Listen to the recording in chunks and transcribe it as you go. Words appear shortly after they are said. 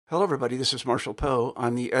Hello, everybody. This is Marshall Poe.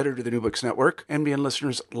 I'm the editor of the New Books Network. NBN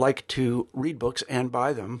listeners like to read books and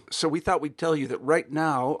buy them. So we thought we'd tell you that right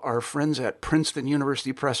now, our friends at Princeton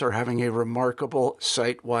University Press are having a remarkable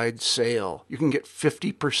site-wide sale. You can get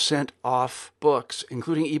 50% off books,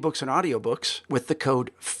 including ebooks and audiobooks, with the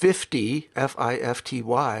code 50,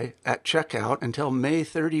 F-I-F-T-Y, at checkout until May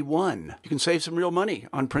 31. You can save some real money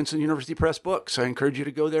on Princeton University Press books. I encourage you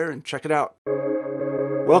to go there and check it out.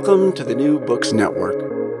 Welcome to the New Books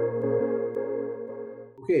Network.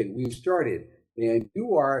 Okay, we've started, and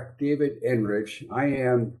you are David Enrich. I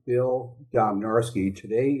am Bill Domnarski.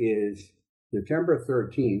 Today is September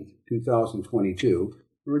 13th, 2022.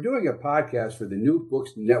 We're doing a podcast for the New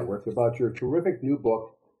Books Network about your terrific new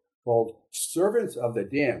book called Servants of the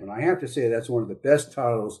Damned. And I have to say that's one of the best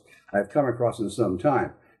titles I've come across in some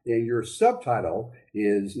time. And your subtitle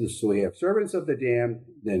is, so we have Servants of the Damned,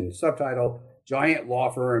 then subtitle, Giant Law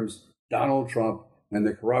Firms, Donald Trump, and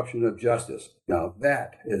the Corruption of Justice. Now,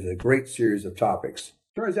 that is a great series of topics.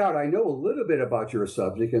 Turns out I know a little bit about your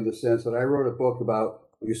subject in the sense that I wrote a book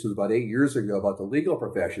this was about 8 years ago, about the legal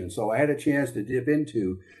profession. So I had a chance to dip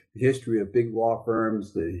into the history of big law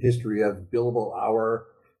firms, the history of billable hour,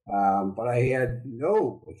 but I had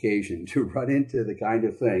no occasion to run into the kind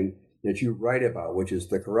of thing that you write about, which is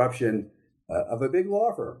the corruption of a big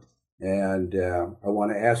law firm. And I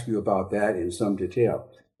want to ask you about that in some detail.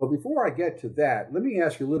 But before I get to that, let me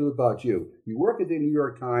ask you a little bit about you. You work at the New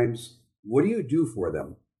York Times. What do you do for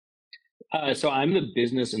them? So I'm the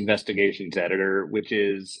business investigations editor, which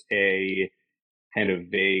is a kind of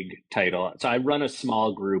vague title. So I run a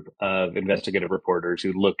small group of investigative reporters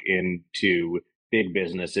who look into big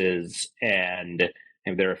businesses and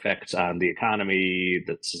their effects on the economy,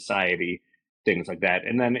 the society, things like that.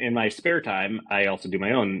 And then in my spare time, I also do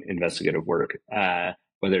my own investigative work.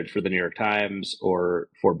 Whether it's for the New York Times or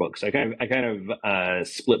for books. I kind of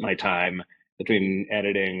split my time between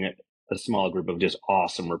editing a small group of just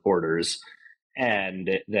awesome reporters and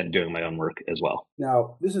then doing my own work as well.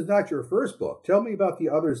 Now, this is not your first book. Tell me about the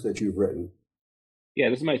others that you've written.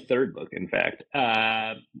 Yeah, this is my third book, in fact.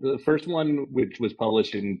 The first one, which was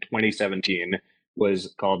published in 2017,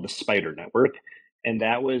 was called The Spider Network. And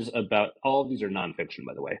that was about, all of these are nonfiction,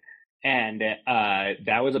 by the way. And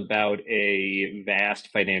that was about a vast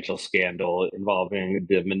financial scandal involving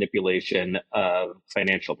the manipulation of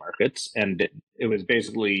financial markets. And it was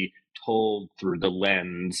basically told through the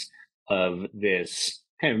lens of this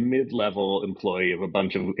kind of mid-level employee of a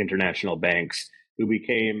bunch of international banks who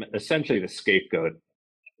became essentially the scapegoat.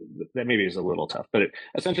 That maybe is a little tough, but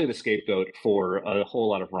essentially the scapegoat for a whole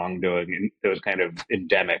lot of wrongdoing that was kind of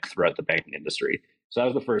endemic throughout the banking industry. So that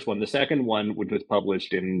was the first one. The second one, which was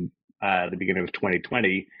published in the beginning of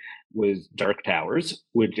 2020, was Dark Towers,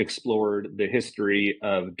 which explored the history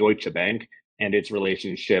of Deutsche Bank and its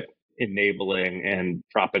relationship enabling and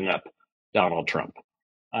propping up Donald Trump.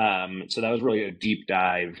 So that was really a deep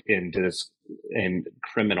dive into this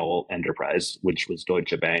criminal enterprise, which was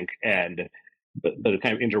Deutsche Bank. But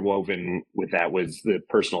kind of interwoven with that was the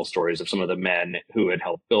personal stories of some of the men who had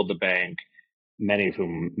helped build the bank, many of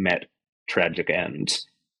whom met tragic ends.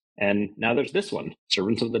 And now there's this one,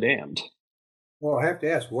 Servants of the Damned. Well, I have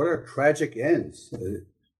to ask, what are tragic ends?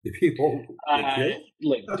 The people get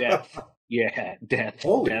like death. Yeah, death.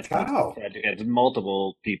 Holy death, cow. Tragic ends.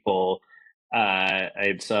 Multiple people. I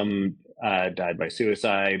had some died by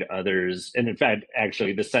suicide, others. And in fact,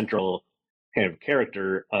 actually, the central kind of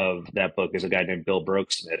character of that book is a guy named Bill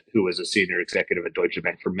Broeksmit, who was a senior executive at Deutsche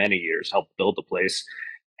Bank for many years, helped build the place.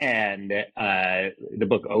 And the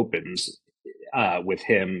book opens with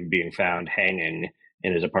him being found hanging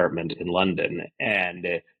in his apartment in London. And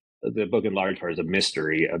the book in large part is a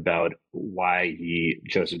mystery about why he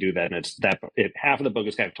chose to do that. And half of the book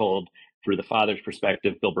is kind of told through the father's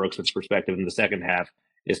perspective, Bill Broeksmit's perspective, and the second half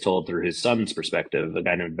is told through his son's perspective, a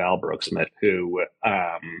guy named Val Broeksmit, who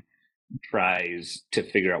tries to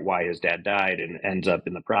figure out why his dad died and ends up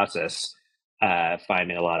in the process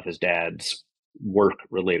finding a lot of his dad's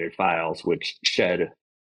work-related files, which shed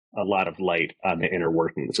a lot of light on the inner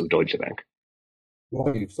workings of Deutsche Bank.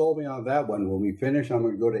 Well, you've sold me on that one. When we finish, I'm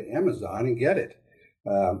going to go to Amazon and get it.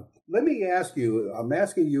 Let me ask you, I'm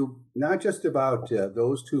asking you not just about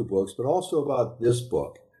those two books, but also about this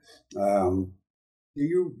book. The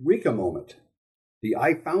Eureka moment, the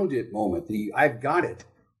I found it moment, the I've got it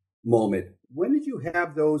moment. When did you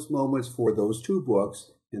have those moments for those two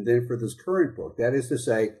books and then for this current book? That is to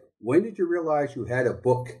say, when did you realize you had a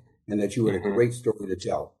book and that you had a great story to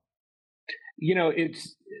tell? You know,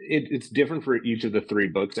 it's different for each of the three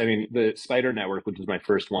books. I mean, the Spider Network, which was my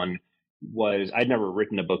first one, was I'd never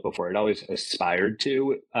written a book before. I'd always aspired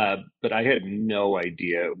to, but I had no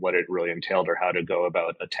idea what it really entailed or how to go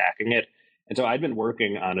about attacking it. And so I'd been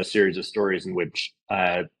working on a series of stories in which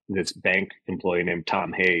this bank employee named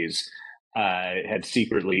Tom Hayes had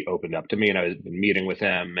secretly opened up to me, and I was been meeting with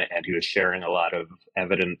him, and he was sharing a lot of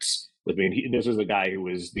evidence with me. And this was a guy who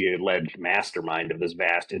was the alleged mastermind of this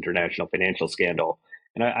vast international financial scandal.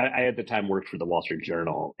 And I at the time worked for the Wall Street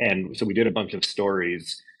Journal, and so we did a bunch of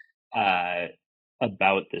stories uh,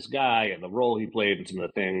 about this guy and the role he played and some of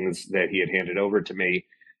the things that he had handed over to me.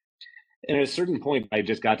 And at a certain point, I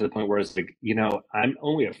just got to the point where I was like, I'm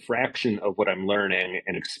only a fraction of what I'm learning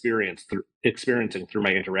and experiencing through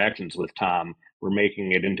my interactions with Tom. We're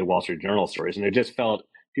making it into Wall Street Journal stories, and it just felt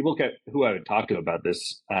people who I would talk to about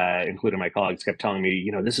this, including my colleagues, kept telling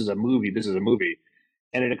me, this is a movie, this is a movie,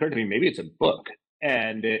 and it occurred to me maybe it's a book.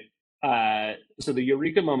 And so the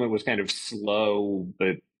eureka moment was kind of slow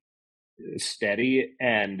but steady.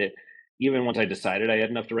 And even once I decided I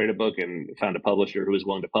had enough to write a book and found a publisher who was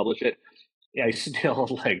willing to publish it, I still,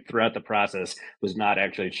 like, throughout the process, was not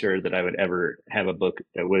actually sure that I would ever have a book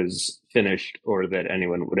that was finished or that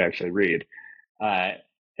anyone would actually read.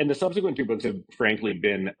 And the subsequent two books have frankly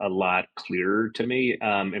been a lot clearer to me,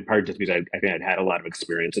 in part just because I think I'd had a lot of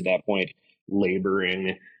experience at that point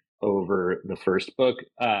laboring over the first book.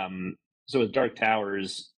 So with Dark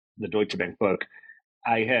Towers, the Deutsche Bank book,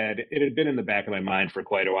 it had been in the back of my mind for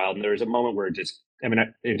quite a while. And there was a moment where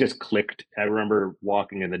it just clicked. I remember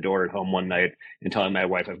walking in the door at home one night and telling my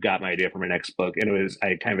wife, I've got my idea for my next book. And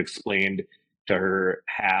I kind of explained to her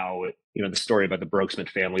how, the story about the Brooksmith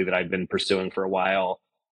family that I'd been pursuing for a while,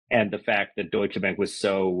 and the fact that Deutsche Bank was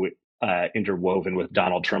so interwoven with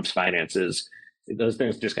Donald Trump's finances. Those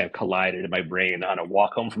things just kind of collided in my brain on a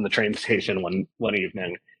walk home from the train station one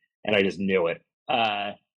evening, and I just knew it.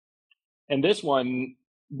 And this one,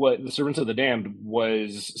 what The Servants of the Damned,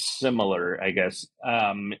 was similar, I guess.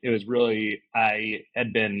 It was really, I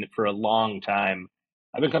had been for a long time,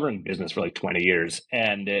 I've been covering business for like 20 years.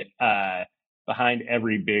 And behind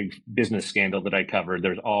every big business scandal that I covered,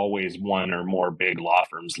 there's always one or more big law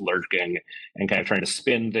firms lurking and kind of trying to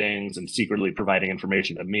spin things and secretly providing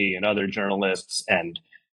information to me and other journalists and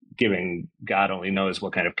giving God only knows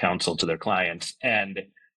what kind of counsel to their clients. And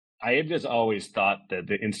I had just always thought that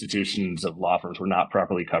the institutions of law firms were not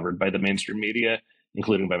properly covered by the mainstream media,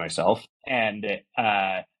 including by myself. And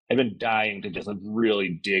I've been dying to just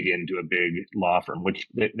really dig into a big law firm, which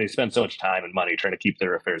they spend so much time and money trying to keep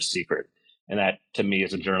their affairs secret. And that, to me,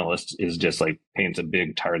 as a journalist, is just like paints a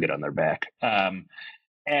big target on their back.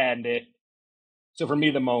 So for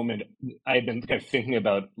me, the moment I had been kind of thinking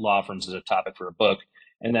about law firms as a topic for a book.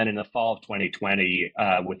 And then in the fall of 2020,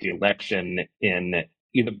 with the election in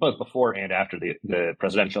either both before and after the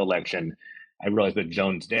presidential election, I realized that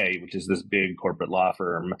Jones Day, which is this big corporate law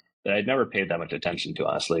firm that I'd never paid that much attention to,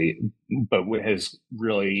 honestly, but has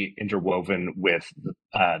really interwoven with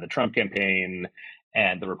the Trump campaign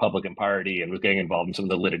and the Republican Party, and was getting involved in some of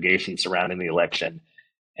the litigation surrounding the election.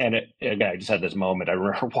 And again, I just had this moment. I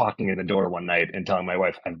remember walking in the door one night and telling my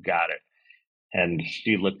wife, I've got it. And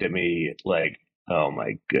she looked at me like, oh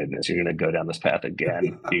my goodness, you're going to go down this path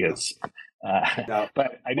again. Because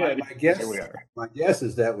but I did. Here we are. My guess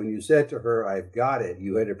is that when you said to her, I've got it,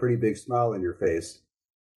 you had a pretty big smile on your face.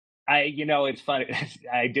 It's funny.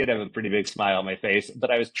 I did have a pretty big smile on my face, but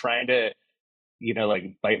I was trying to,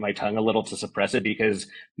 like, bite my tongue a little to suppress it, because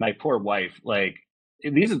my poor wife, like,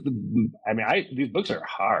 these books are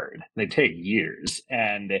hard. They take years,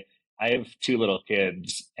 and I have two little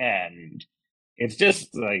kids, and it's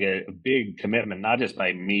just like a big commitment, not just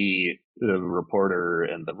by me, the reporter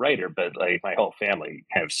and the writer, but like my whole family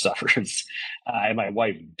kind of suffers. And my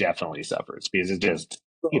wife definitely suffers, because it's just,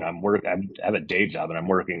 I have a day job, and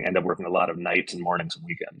end up working a lot of nights and mornings and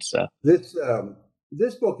weekends. So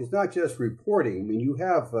this book is not just reporting. I mean, you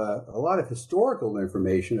have a lot of historical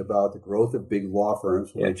information about the growth of big law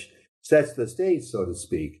firms, which sets the stage, so to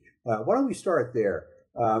speak. Why don't we start there?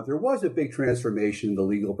 There was a big transformation in the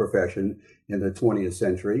legal profession in the 20th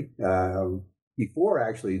century, before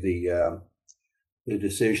actually the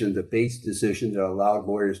decision, the Bates decision that allowed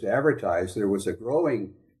lawyers to advertise. There was a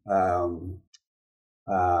growing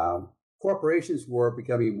corporations were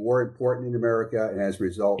becoming more important in America, and as a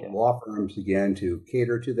result, law firms began to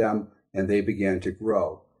cater to them, and they began to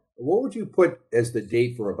grow. What would you put as the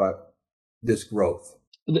date for about this growth?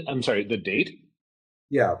 I'm sorry, the date?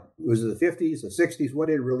 Yeah, was it the 50s, the 60s? When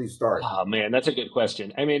did it really start? Oh man, that's a good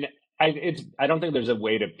question. I mean, I don't think there's a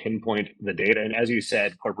way to pinpoint the data. And as you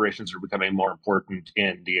said, corporations are becoming more important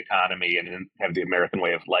in the economy and have the American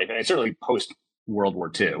way of life, and certainly post World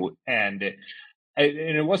War II. And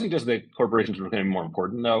and it wasn't just that corporations were becoming more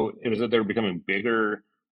important, though. It was that they were becoming bigger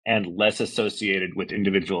and less associated with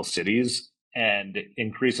individual cities and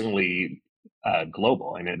increasingly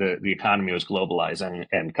global. I mean, the economy was globalizing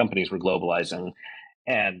and companies were globalizing,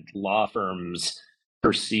 and law firms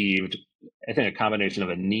perceived, I think, a combination of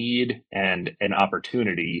a need and an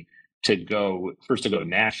opportunity to go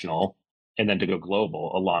national and then to go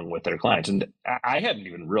global along with their clients. And I hadn't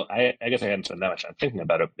even I guess I hadn't spent that much time thinking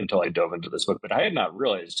about it until I dove into this book, but I had not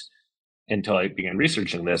realized until I began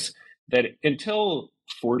researching this that until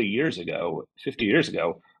 40 years ago, 50 years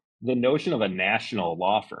ago, the notion of a national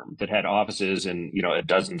law firm that had offices in, a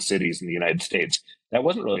dozen cities in the United States, that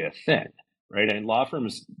wasn't really a thing, right? And law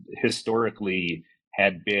firms historically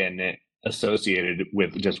had been associated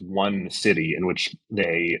with just one city in which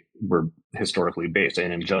they were historically based.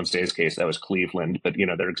 And in Jones Day's case, that was Cleveland. But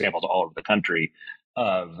there are examples all over the country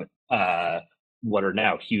of what are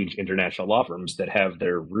now huge international law firms that have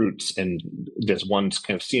their roots in this one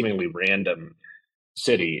kind of seemingly random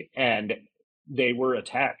city. And they were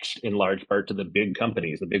attached in large part to the big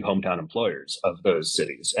companies, the big hometown employers of those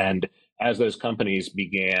cities. And as those companies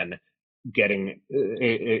began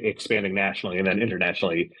expanding nationally and then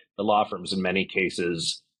internationally, the law firms in many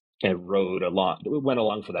cases kind of went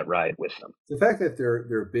along for that ride with them. The fact that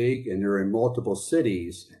they're big and they're in multiple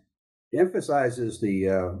cities emphasizes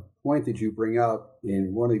the point that you bring out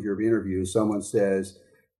in one of your interviews. Someone says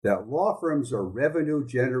that law firms are revenue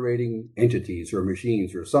generating entities or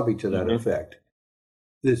machines or something to that effect.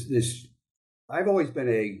 I've always been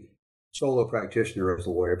a solo practitioner as a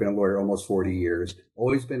lawyer. I've been a lawyer almost 40 years,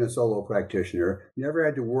 always been a solo practitioner, never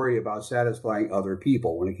had to worry about satisfying other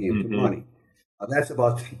people when it came to money.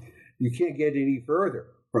 You can't get any further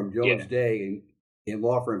from Jones Day in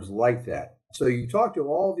law firms like that. So you talk to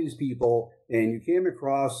all these people and you came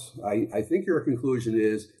across, I think your conclusion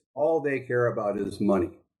is all they care about is money.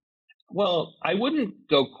 Well, I wouldn't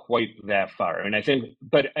go quite that far.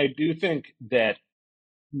 But I do think that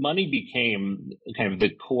money became kind of the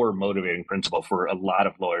core motivating principle for a lot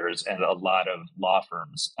of lawyers and a lot of law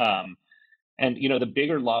firms. And the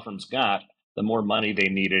bigger law firms got, the more money they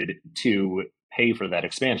needed to pay for that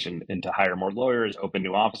expansion and to hire more lawyers, open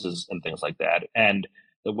new offices and things like that. And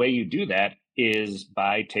the way you do that is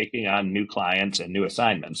by taking on new clients and new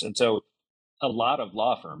assignments. And so a lot of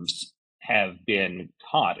law firms have been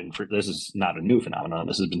caught, and this is not a new phenomenon,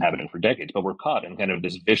 this has been happening for decades, but we're caught in kind of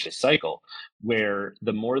this vicious cycle where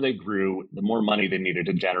the more they grew, the more money they needed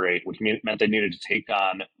to generate, which meant they needed to take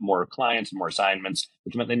on more clients, more assignments,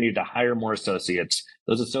 which meant they needed to hire more associates.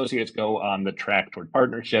 Those associates go on the track toward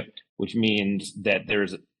partnership, which means that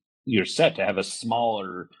you're set to have a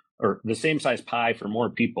smaller or the same size pie for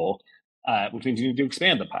more people, which means you need to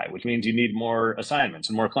expand the pie, which means you need more assignments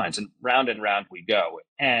and more clients, and round we go.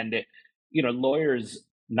 And lawyers,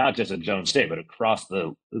 not just at Jones Day, but across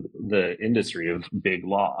the industry of big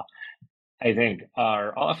law, I think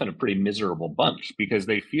are often a pretty miserable bunch because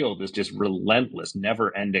they feel this just relentless,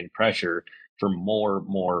 never-ending pressure for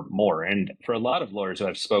more. And for a lot of lawyers who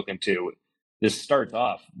I've spoken to, this starts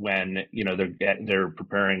off when they're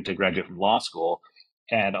preparing to graduate from law school,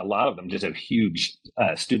 and a lot of them just have huge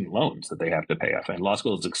student loans that they have to pay off. And law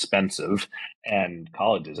school is expensive, and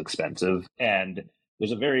college is expensive, and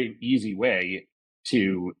there's a very easy way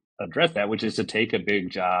to address that, which is to take a big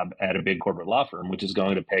job at a big corporate law firm, which is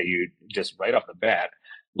going to pay you just right off the bat,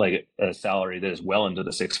 like a salary that is well into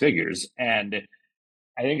the six figures. And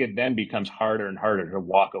I think it then becomes harder and harder to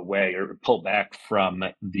walk away or pull back from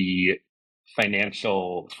the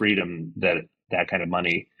financial freedom that kind of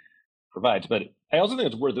money provides. But I also think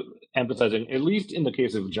it's worth emphasizing, at least in the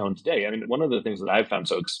case of Jones Day, I mean, one of the things that I've found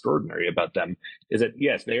so extraordinary about them is that,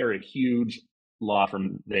 yes, they are a huge law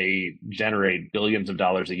firm. They generate billions of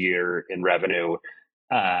dollars a year in revenue.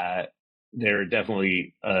 They're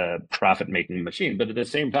definitely a profit-making machine. But at the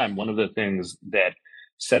same time, one of the things that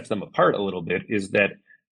sets them apart a little bit is that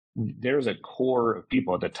there's a core of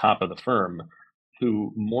people at the top of the firm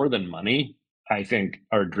who, more than money, I think,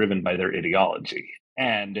 are driven by their ideology.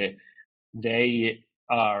 And they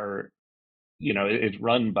are, it's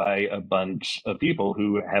run by a bunch of people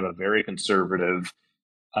who have a very conservative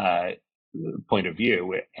point of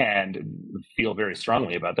view and feel very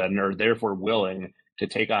strongly about that, and are therefore willing to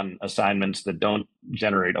take on assignments that don't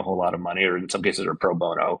generate a whole lot of money, or in some cases are pro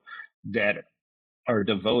bono, that are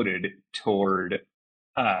devoted toward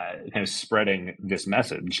kind of spreading this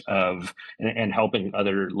message of and helping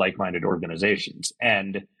other like-minded organizations.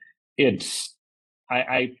 And it's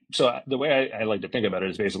so the way I like to think about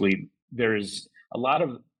it is basically there's a lot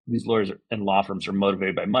of these lawyers and law firms are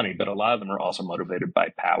motivated by money, but a lot of them are also motivated by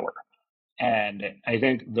power. And I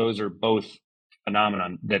think those are both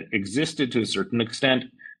phenomenon that existed to a certain extent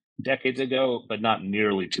decades ago, but not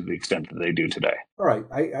nearly to the extent that they do today. All right.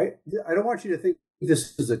 I don't want you to think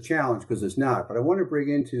this is a challenge, because it's not, but I want to bring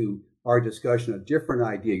into our discussion a different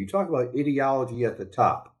idea. You talk about ideology at the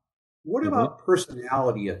top. What about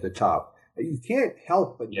personality at the top? You can't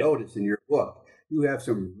help but notice in your book, you have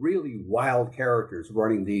some really wild characters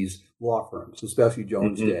running these law firms, especially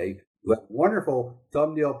Jones Day. You have wonderful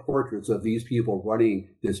thumbnail portraits of these people running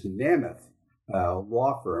this mammoth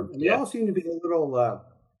law firm. And they all seem to be a little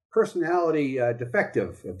personality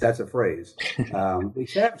defective, if that's a phrase. They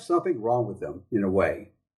have something wrong with them in a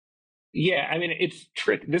way. Yeah, I mean, it's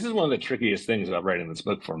This is one of the trickiest things about writing this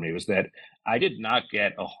book for me, was that I did not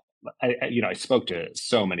get I spoke to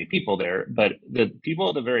so many people there, but the people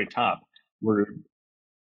at the very top were.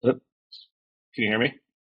 Can you hear me?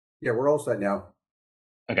 Yeah, we're all set now.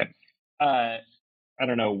 Okay. I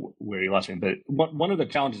don't know where you lost me, but one of the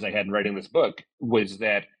challenges I had in writing this book was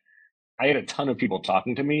that I had a ton of people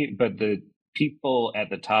talking to me, but the people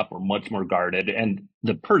at the top were much more guarded. And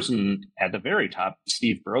the person at the very top,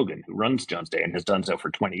 Steve Brogan, who runs Jones Day and has done so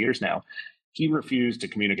for 20 years now, he refused to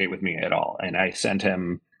communicate with me at all. And I sent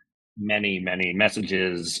him many, many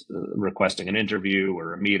messages requesting an interview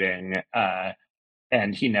or a meeting,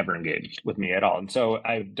 and he never engaged with me at all. And so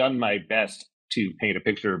I've done my best to paint a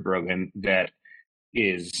picture of Brogan that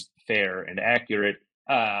is fair and accurate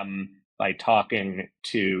by talking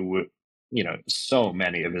to so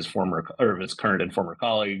many of his his current and former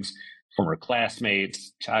colleagues, former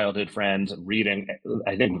classmates, childhood friends, reading,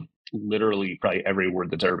 I think, literally probably every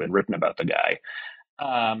word that's ever been written about the guy.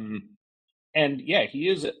 And yeah, he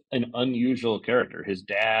is an unusual character. His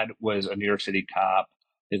dad was a New York City cop.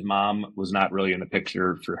 His mom was not really in the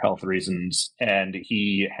picture for health reasons. And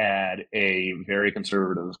he had a very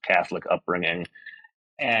conservative Catholic upbringing.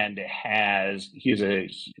 And he's a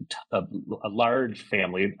large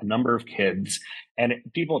family, a number of kids, and a lot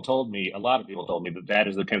of people told me that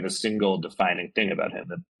is the kind of the single defining thing about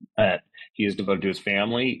him, that he is devoted to his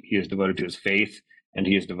family, he is devoted to his faith, and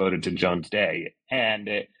he is devoted to Jones Day, and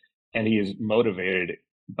he is motivated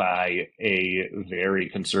by a very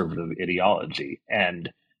conservative ideology.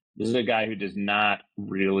 And this is a guy who does not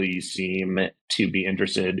really seem to be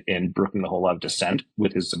interested in brooking the whole lot of dissent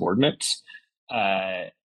with his subordinates.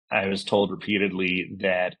 I was told repeatedly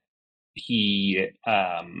that he,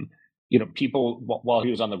 people, while he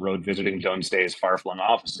was on the road visiting Jones Day's far-flung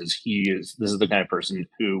offices, this is the kind of person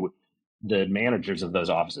who the managers of those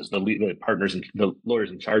offices, the partners and the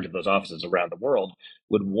lawyers in charge of those offices around the world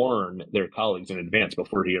would warn their colleagues in advance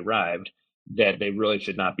before he arrived that they really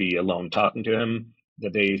should not be alone talking to him,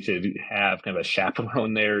 that they should have kind of a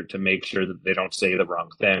chaperone there to make sure that they don't say the wrong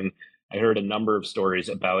thing. I heard a number of stories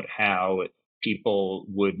about how people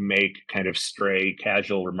would make kind of stray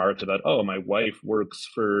casual remarks about, oh, my wife works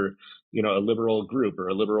for, a liberal group or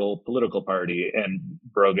a liberal political party. And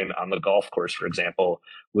Brogan on the golf course, for example,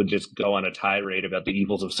 would just go on a tirade about the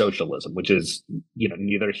evils of socialism, which is,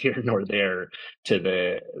 neither here nor there to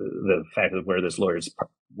the fact of where this lawyer's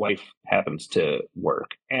wife happens to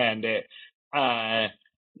work. And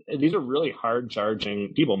these are really hard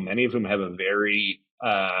charging people, many of whom have a very,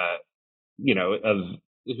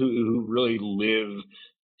 who really live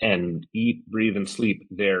and eat, breathe, and sleep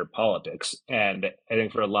their politics. And I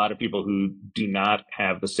think for a lot of people who do not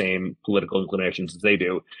have the same political inclinations as they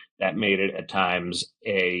do, that made it at times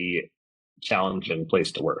a challenging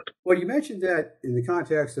place to work. Well, you mentioned that in the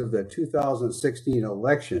context of the 2016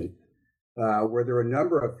 election, where there were a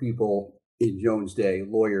number of people in Jones Day,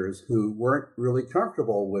 lawyers, who weren't really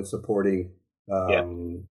comfortable with supporting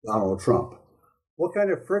Donald Trump. What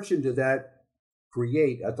kind of friction did that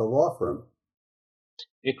create at the law firm?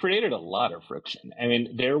 It created a lot of friction. I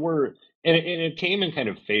mean, there were, and it came in kind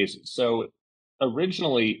of phases. So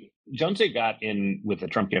originally, Jones Day got in with the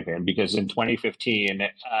Trump campaign because in 2015, in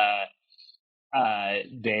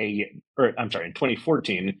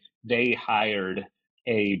 2014, they hired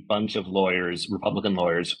a bunch of lawyers, Republican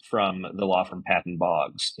lawyers, from the law firm Patton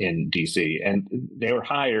Boggs in D.C. And they were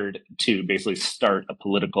hired to basically start a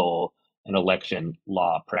political and election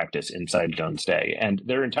law practice inside Jones Day. And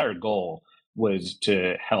their entire goal was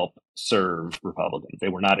to help serve Republicans. They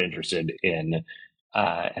were not interested in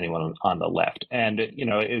anyone on the left. And,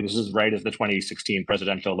 it was right as the 2016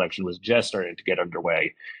 presidential election was just starting to get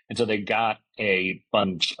underway. And so they got a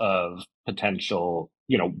bunch of potential,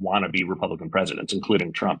 wannabe Republican presidents,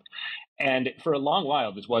 including Trump. And for a long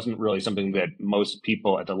while, this wasn't really something that most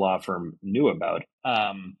people at the law firm knew about.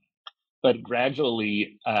 But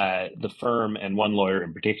gradually, the firm and one lawyer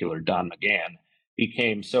in particular, Don McGahn,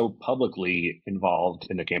 became so publicly involved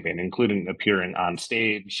in the campaign, including appearing on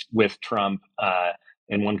stage with Trump,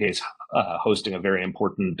 in one case, hosting a very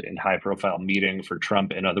important and high profile meeting for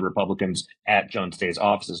Trump and other Republicans at Jones Day's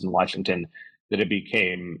offices in Washington, that it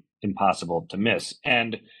became impossible to miss.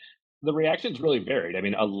 And the reactions really varied. I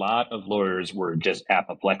mean, a lot of lawyers were just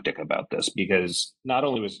apoplectic about this because not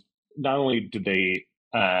only did they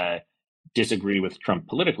disagree with Trump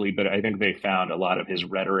politically, but I think they found a lot of his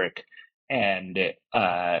rhetoric and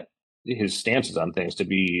his stances on things to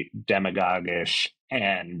be demagogish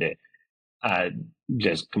and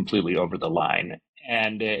just completely over the line.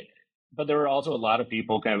 But there were also a lot of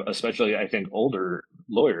people, kind of, especially I think older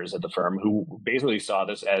lawyers at the firm, who basically saw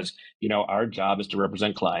this as, our job is to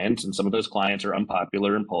represent clients, and some of those clients are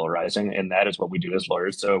unpopular and polarizing, and that is what we do as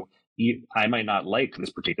lawyers. So I might not like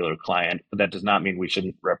this particular client, but that does not mean we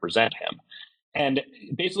shouldn't represent him. And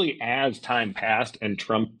basically, as time passed and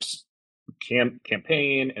Trump's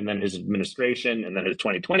campaign and then his administration and then his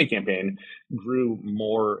 2020 campaign grew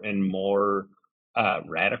more and more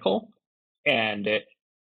radical, and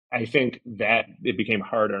I think that it became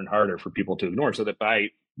harder and harder for people to ignore. So that by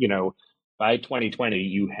 2020,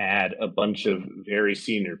 you had a bunch of very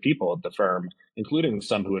senior people at the firm, including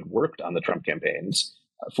some who had worked on the Trump campaigns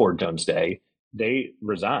for Jones Day. They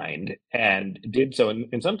resigned and did so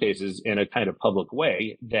in some cases in a kind of public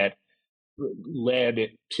way that led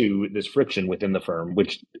to this friction within the firm,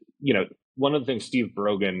 which, one of the things Steve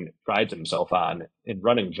Brogan prides himself on in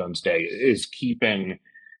running Jones Day is keeping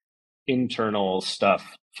internal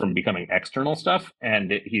stuff from becoming external stuff.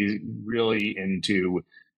 And he's really into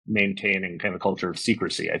maintaining kind of a culture of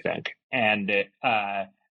secrecy, I think. And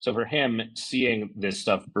so for him, seeing this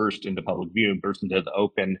stuff burst into public view, burst into the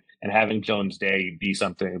open, and having Jones Day be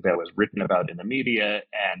something that was written about in the media,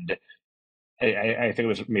 and I think it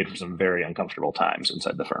was made for some very uncomfortable times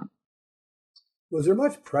inside the firm. Was there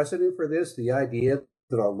much precedent for this? The idea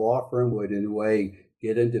that a law firm would, in a way,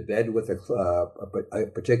 get into bed with a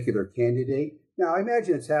particular candidate? Now, I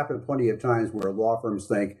imagine it's happened plenty of times where law firms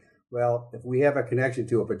think, well, if we have a connection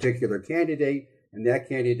to a particular candidate and that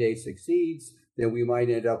candidate succeeds, then we might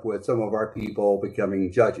end up with some of our people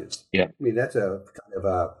becoming judges. Yeah. I mean, that's a kind of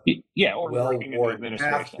a well-worn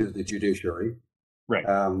path to the judiciary. Right.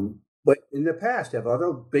 But in the past, have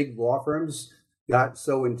other big law firms got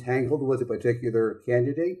so entangled with a particular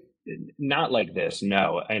candidate? Not like this,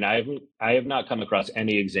 no. And I have not come across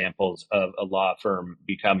any examples of a law firm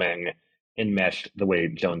becoming enmeshed the way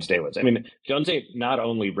Jones Day was. I mean, Jones Day not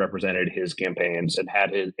only represented his campaigns and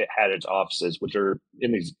had its offices, which are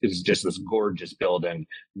is just this gorgeous building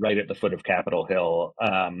right at the foot of Capitol Hill.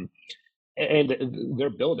 And their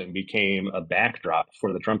building became a backdrop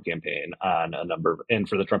for the Trump campaign and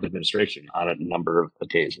for the Trump administration on a number of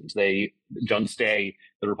occasions. Jones Day,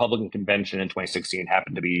 the Republican convention in 2016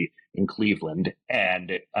 happened to be in Cleveland,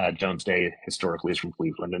 and Jones Day historically is from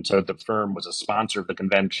Cleveland. And so the firm was a sponsor of the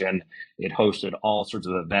convention. It hosted all sorts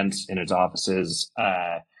of events in its offices.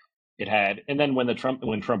 And then when Trump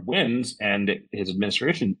wins and his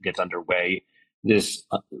administration gets underway, this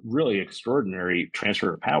really extraordinary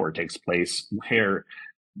transfer of power takes place where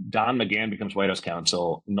Don McGahn becomes White House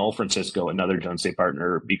counsel, Noel Francisco, another Jones Day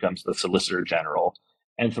partner, becomes the Solicitor General.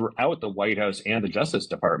 And throughout the White House and the Justice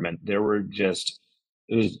Department, there was just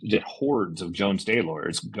hordes of Jones Day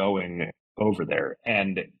lawyers going over there.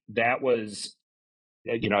 And that was,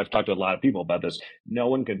 I've talked to a lot of people about this. No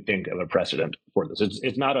one could think of a precedent for this.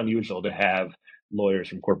 It's not unusual to have lawyers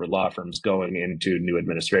from corporate law firms going into new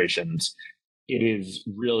administrations. It is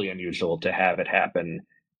really unusual to have it happen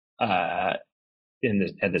at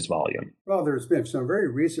this volume. Well, there's been some very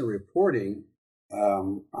recent reporting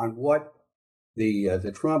on what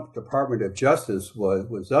the Trump Department of Justice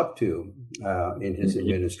was up to in his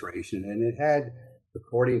administration, and it had,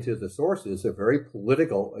 according to the sources, a very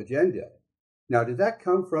political agenda. Now, did that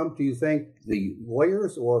come from, do you think, the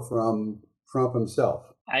lawyers or from Trump himself?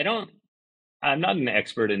 I'm not an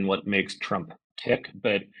expert in what makes Trump tick,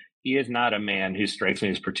 but he is not a man who strikes me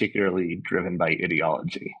as particularly driven by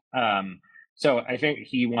ideology. So I think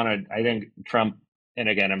Trump, and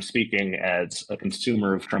again, I'm speaking as a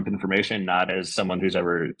consumer of Trump information, not as someone who's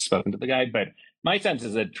ever spoken to the guy, but my sense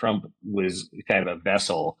is that Trump was kind of a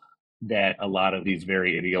vessel that a lot of these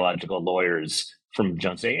very ideological lawyers from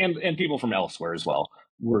Jones Day and people from elsewhere as well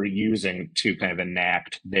were using to kind of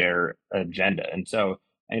enact their agenda. And so,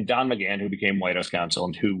 and Don McGahn, who became White House counsel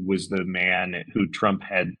and who was the man who Trump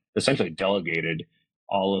had essentially delegated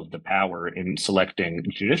all of the power in selecting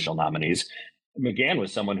judicial nominees, McGahn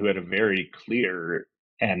was someone who had a very clear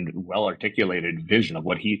and well-articulated vision of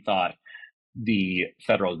what he thought the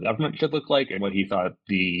federal government should look like and what he thought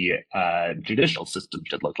the judicial system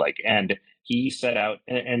should look like. And he set out,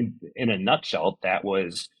 and in a nutshell, that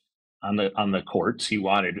was on the courts. He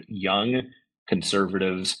wanted young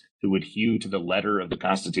conservatives who would hew to the letter of the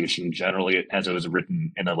Constitution, generally as it was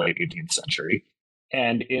written in the late 18th century.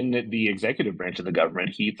 And in the executive branch of the government,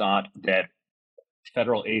 he thought that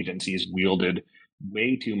federal agencies wielded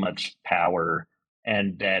way too much power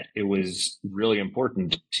and that it was really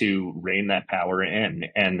important to rein that power in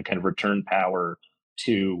and kind of return power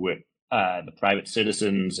to the private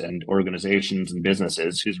citizens and organizations and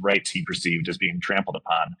businesses whose rights he perceived as being trampled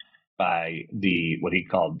upon by what he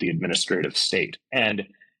called the administrative state. And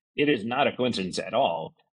it is not a coincidence at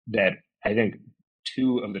all that I think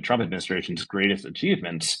two of the Trump administration's greatest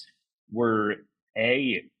achievements were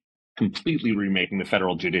A, completely remaking the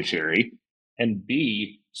federal judiciary, and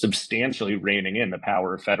B, substantially reining in the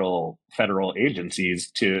power of federal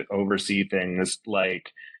agencies to oversee things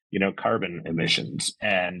like carbon emissions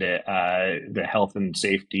and the health and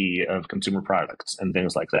safety of consumer products and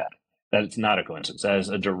things like that. That's not a coincidence. That is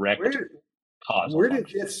a direct cause. Where did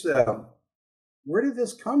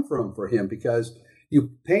this come from for him? Because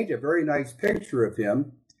you paint a very nice picture of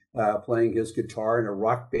him playing his guitar in a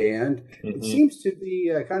rock band. Mm-hmm. It seems to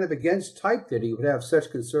be kind of against type that he would have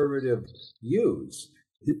such conservative views.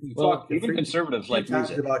 Even conservatives like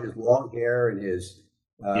music. About his long hair and his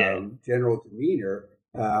general demeanor.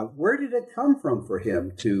 Where did it come from for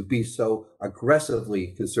him to be so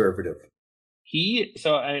aggressively conservative?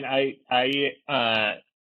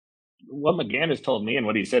 What McGahn has told me and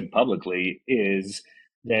what he said publicly is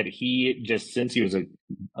that he just, since he was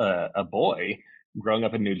a boy growing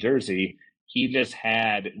up in New Jersey, he just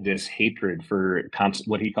had this hatred for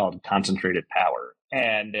what he called concentrated power.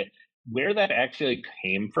 And where that actually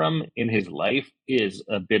came from in his life is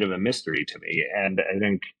a bit of a mystery to me. And I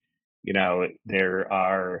think, there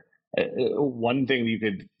are one thing you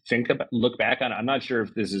could look back on. I'm not sure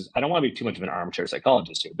if this is, I don't want to be too much of an armchair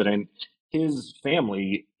psychologist here, but in his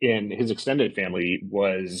family, in his extended family,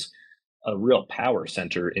 was a real power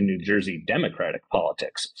center in New Jersey Democratic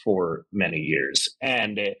politics for many years.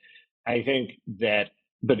 And I think that,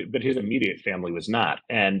 but his immediate family was not.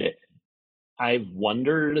 And I've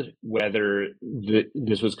wondered whether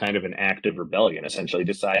this was kind of an act of rebellion, essentially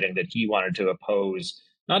deciding that he wanted to oppose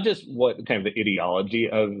not just what kind of the ideology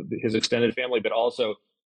of his extended family, but also,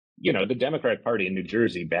 the Democratic Party in New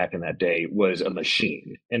Jersey back in that day was a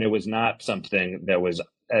machine. And it was not something that was,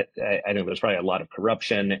 I think there's probably a lot of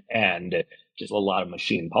corruption and just a lot of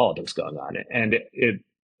machine politics going on. And it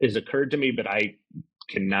has occurred to me, but I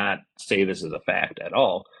cannot say this as a fact at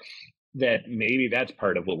all, that maybe that's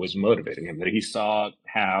part of what was motivating him, that he saw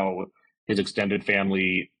how his extended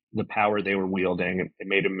family, the power they were wielding, it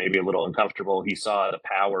made him maybe a little uncomfortable. He saw the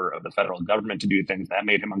power of the federal government to do things that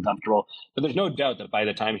made him uncomfortable. But there's no doubt that by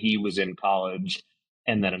the time he was in college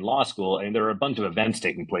and then in law school, and there were a bunch of events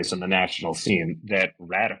taking place on the national scene that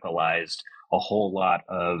radicalized a whole lot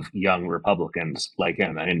of young Republicans like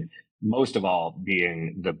him. I mean, most of all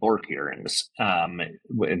being the Bork hearings,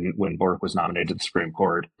 when Bork was nominated to the Supreme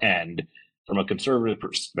Court. And from a conservative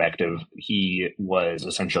perspective, he was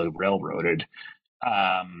essentially railroaded.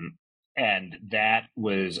 And that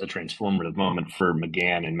was a transformative moment for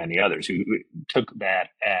McGahn and many others who took that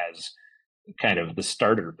as kind of the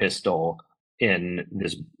starter pistol in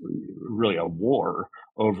this really a war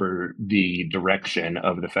over the direction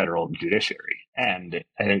of the federal judiciary. And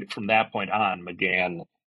I think from that point on, McGahn,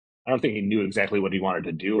 I don't think he knew exactly what he wanted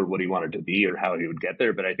to do or what he wanted to be or how he would get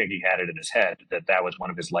there, but I think he had it in his head that was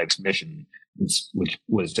one of his life's missions, which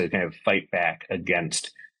was to kind of fight back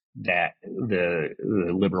against that the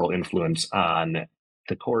liberal influence on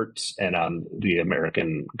the courts and on the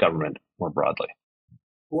American government more broadly.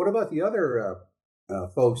 What about the other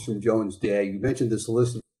folks from Jones' day? You mentioned the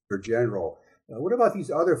Solicitor General. What about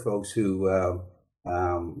these other folks who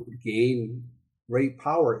gained great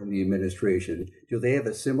power in the administration? Do they have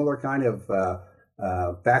a similar kind of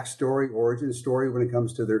backstory, origin story when it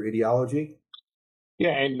comes to their ideology?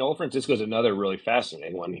 Yeah, and Noel Francisco is another really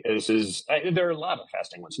fascinating one. There are a lot of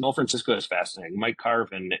fascinating ones. Noel Francisco is fascinating. Mike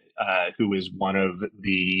Carvin, who is one of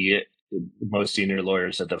the most senior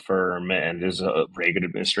lawyers at the firm and is a Reagan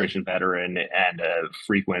administration veteran and a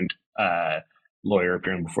frequent lawyer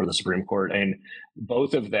appearing before the Supreme Court. And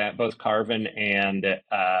both Carvin and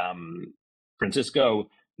Francisco,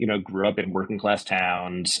 grew up in working class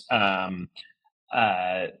towns.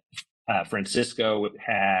 Francisco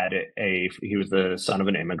he was the son of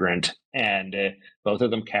an immigrant, and both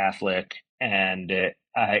of them Catholic. And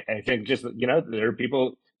I think just, there are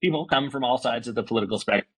people come from all sides of the political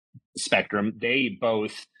spectrum. They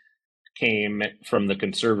both came from the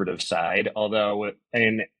conservative side, although,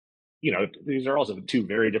 and these are also two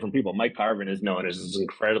very different people. Mike Carvin is known as this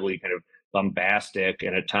incredibly kind of bombastic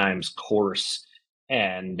and at times coarse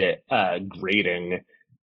and grating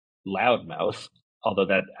loudmouth, although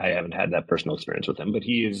that I haven't had that personal experience with him, but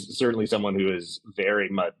he is certainly someone who is very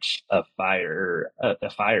much a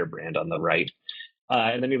firebrand on the right.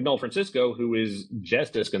 And then you have Noel Francisco, who is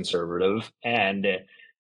just as conservative and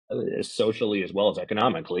socially as well as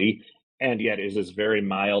economically, and yet is this very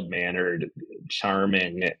mild-mannered,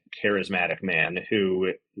 charming, charismatic man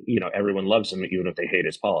who, everyone loves him even if they hate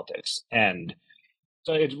his politics. And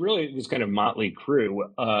so it's really this kind of motley crew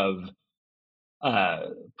of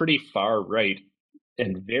pretty far right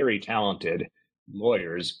and very talented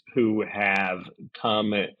lawyers who have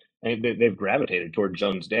come and they've gravitated toward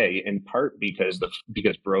Jones Day in part because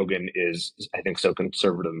Brogan is, I think, so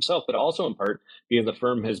conservative himself, but also in part because the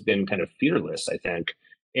firm has been kind of fearless, I think,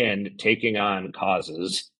 in taking on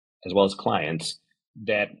causes as well as clients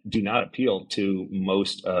that do not appeal to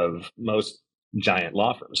most giant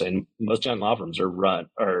law firms. And most giant law firms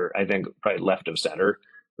are I think probably left of center,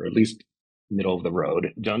 or at least middle of the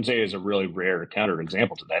road. Jones Day is a really rare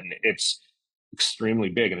counterexample to that, and it's extremely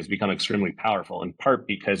big and has become extremely powerful, in part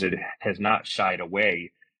because it has not shied away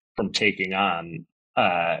from taking on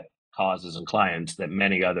causes and clients that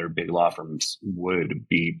many other big law firms would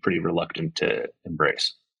be pretty reluctant to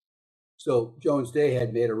embrace. So Jones Day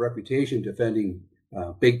had made a reputation defending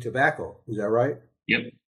big tobacco. Is that right?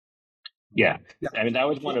 Yep. Yeah. I mean, that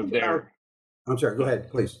was one of their... I'm sorry, go ahead,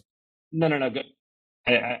 please. No, go.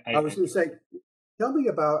 I was going to say, tell me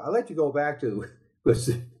about, I'd like to go back to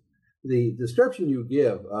the description you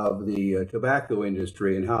give of the tobacco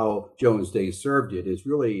industry and how Jones Day served it is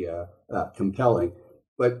really compelling.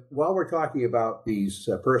 But while we're talking about these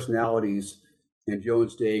personalities in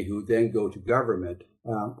Jones Day who then go to government,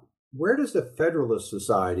 where does the Federalist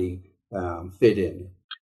Society fit in?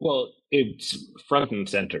 Well, it's front and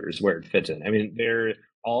center is where it fits in. I mean,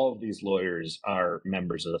 all of these lawyers are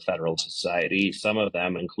members of the Federalist Society. Some of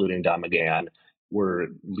them, including Don McGahn, were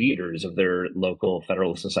leaders of their local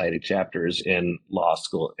Federalist Society chapters in law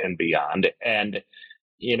school and beyond. And,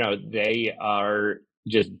 they are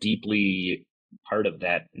just deeply part of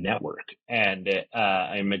that network. And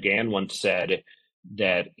McGahn once said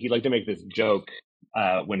that he liked to make this joke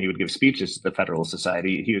when he would give speeches to the Federalist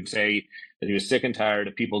Society. He would say that he was sick and tired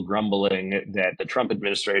of people grumbling that the Trump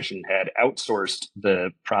administration had outsourced the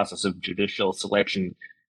process of judicial selection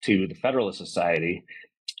to the Federalist Society.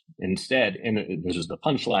 Instead, and this is the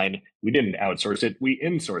punchline, we didn't outsource it, we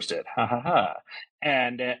insourced it. Ha ha ha.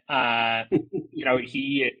 And,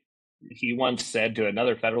 he once said to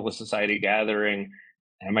another Federalist Society gathering,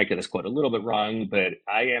 and I might get this quote a little bit wrong, but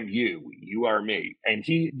I am you, you are me. And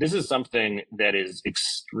this is something that is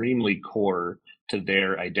extremely core to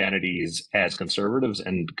their identities as conservatives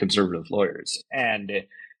and conservative lawyers. And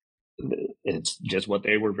it's just what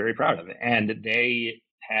they were very proud of. And they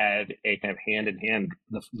had a kind of hand-in-hand,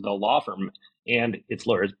 the law firm and its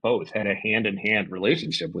lawyers both had a hand-in-hand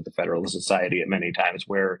relationship with the Federalist Society at many times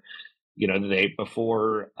where, they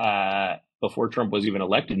before Trump was even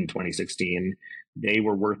elected in 2016, they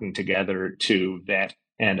were working together to vet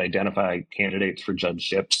and identify candidates for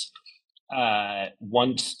judgeships.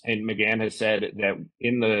 Once, and McGahn has said that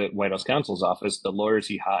in the White House counsel's office, the lawyers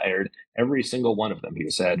he hired, every single one of them, he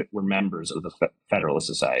said, were members of the Federalist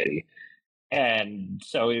Society. And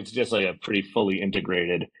so it's just like a pretty fully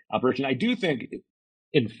integrated operation. I do think,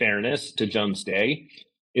 in fairness to Jones Day,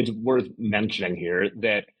 it's worth mentioning here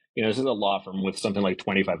that, this is a law firm with something like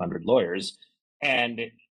 2,500 lawyers. And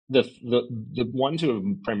the ones who have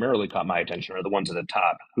primarily caught my attention are the ones at the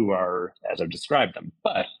top who are, as I've described them.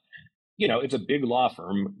 But, it's a big law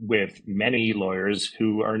firm with many lawyers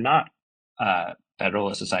who are not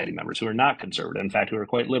Federalist Society members, who are not conservative, in fact, who are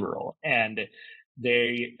quite liberal. And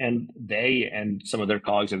they and some of their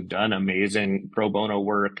colleagues have done amazing pro bono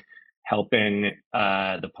work helping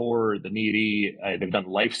the poor, the needy. They've done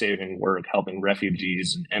life-saving work helping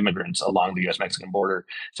refugees and immigrants along the U.S.-Mexican border.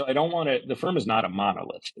 So the firm is not a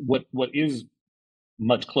monolith. What is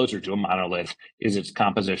much closer to a monolith is its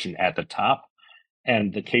composition at the top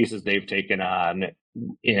and the cases they've taken on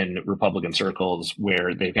in Republican circles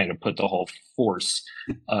where they kind of put the whole force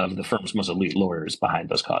of the firm's most elite lawyers behind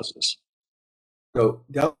those causes. So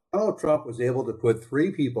Donald Trump was able to put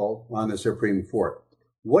 3 people on the Supreme Court.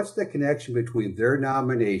 What's the connection between their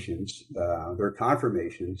nominations, their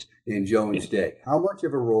confirmations, and Jones Day? How much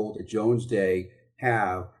of a role did Jones Day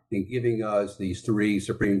have in giving us these 3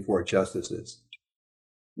 Supreme Court justices?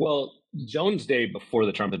 Well, Jones Day before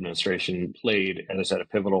the Trump administration played, as I said, a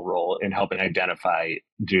pivotal role in helping identify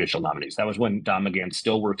judicial nominees. That was when Don McGahn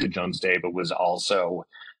still worked at Jones Day, but was also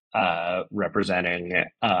representing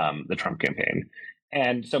the Trump campaign.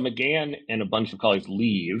 And so McGahn and a bunch of colleagues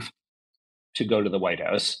leave to go to the White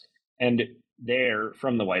House. And there,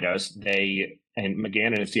 from the White House, McGahn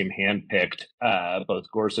and his team handpicked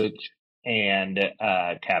both Gorsuch and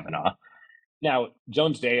Kavanaugh. Now,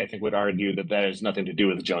 Jones Day, I think, would argue that has nothing to do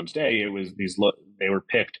with Jones Day. It was they were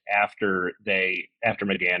picked after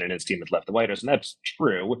McGahn and his team had left the White House, and that's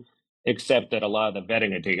true, except that a lot of the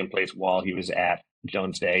vetting had taken place while he was at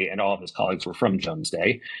Jones Day, and all of his colleagues were from Jones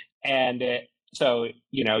Day, and so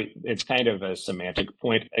it's kind of a semantic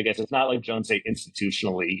point, I guess. It's not like Jones Day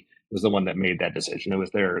institutionally was the one that made that decision. It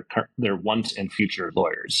was their once and future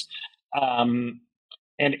lawyers.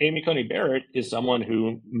 And Amy Coney Barrett is someone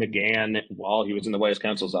who McGahn, while he was in the White House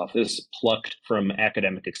counsel's office, plucked from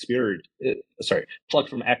academic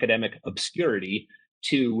obscurity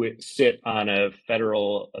to sit on a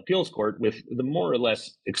federal appeals court with the more or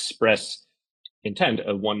less express intent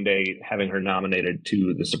of one day having her nominated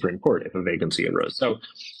to the Supreme Court if a vacancy arose. So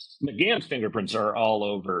McGahn's fingerprints are all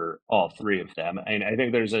over all three of them. And I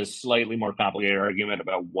think there's a slightly more complicated argument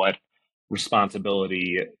about what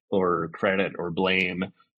responsibility or credit or blame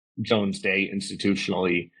Jones Day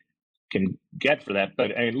institutionally can get for that.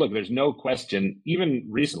 But look, there's no question, even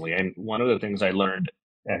recently, and one of the things I learned,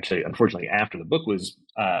 actually, unfortunately, after the book was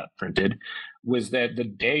printed, was that the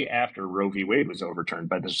day after Roe v. Wade was overturned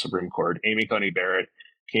by the Supreme Court, Amy Coney Barrett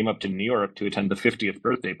came up to New York to attend the 50th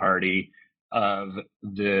birthday party of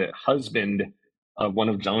the husband of one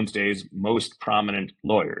of Jones Day's most prominent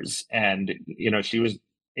lawyers. And,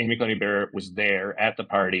 Amy Coney Barrett was there at the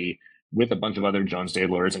party with a bunch of other Jones Day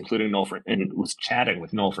lawyers, including and was chatting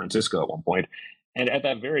with Noel Francisco at one point. And at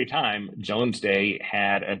that very time, Jones Day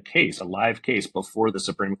had a live case before the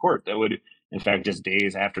Supreme Court that would, in fact, just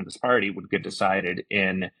days after this party, would get decided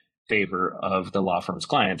in favor of the law firm's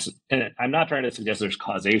clients. And I'm not trying to suggest there's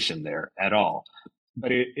causation there at all,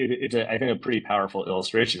 but it's I think, a pretty powerful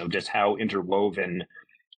illustration of just how interwoven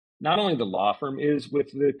not only the law firm is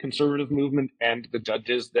with the conservative movement and the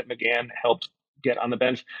judges that McGahn helped get on the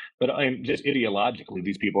bench, but just ideologically,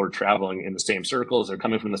 these people are traveling in the same circles. They're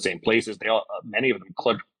coming from the same places. Many of them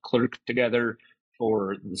clerk together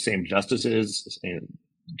for the same justices, and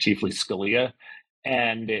chiefly Scalia.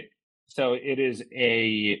 And so it's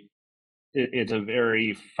a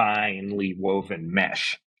very finely woven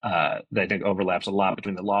mesh that I think overlaps a lot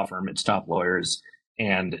between the law firm, its top lawyers,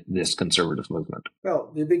 and this conservative movement.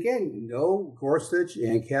 Well, did McGahn know Gorsuch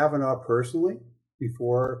and Kavanaugh personally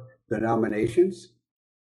before the nominations?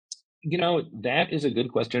 That is a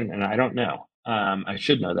good question, and I don't know. I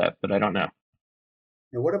should know that, but I don't know.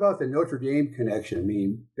 And what about the Notre Dame connection? I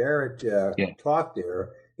mean, Barrett taught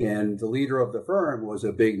there, and the leader of the firm was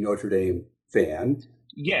a big Notre Dame fan.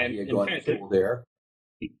 Yeah, he had gone to school there.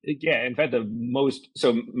 Yeah, in fact,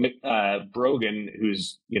 Brogan,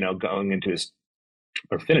 who's going into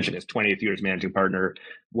finishing his 20th year as managing partner,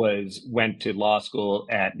 went to law school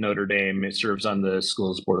at Notre Dame. He serves on the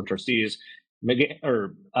school's board of trustees.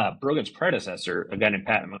 Brogan's predecessor, a guy named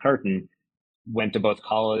Pat McCartan, went to both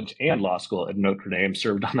college and law school at Notre Dame,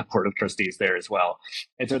 served on the board of trustees there as well.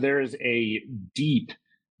 And so there is a deep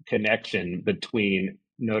connection between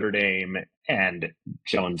Notre Dame and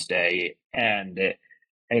Jones Day. And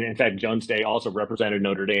in fact, Jones Day also represented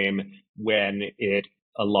Notre Dame when it,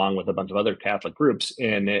 along with a bunch of other Catholic groups,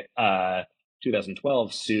 in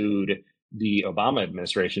 2012 sued the Obama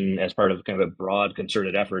administration as part of kind of a broad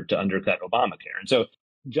concerted effort to undercut Obamacare. And so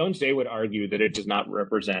Jones Day would argue that it does not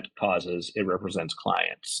represent causes, it represents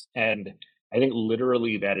clients. And I think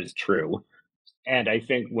literally that is true. And I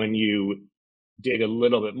think when you dig a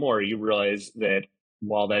little bit more, you realize that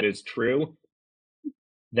while that is true,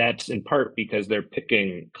 that's in part because they're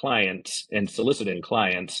picking clients and soliciting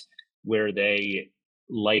clients where they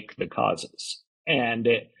like the causes. And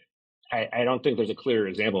I don't think there's a clearer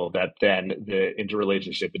example of that than the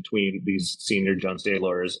interrelationship between these senior Jones Day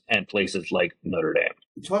lawyers and places like Notre Dame.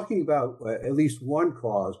 Talking about at least one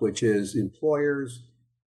cause, which is employers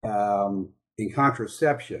in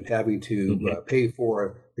contraception having to pay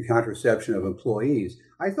for the contraception of employees.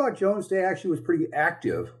 I thought Jones Day actually was pretty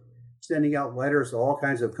active, sending out letters to all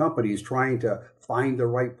kinds of companies trying to find the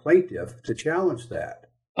right plaintiff to challenge that.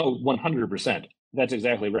 Oh, 100%. That's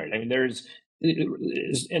exactly right. I mean,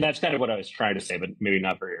 and that's kind of what I was trying to say, but maybe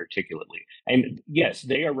not very articulately. And yes,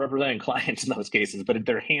 they are representing clients in those cases, but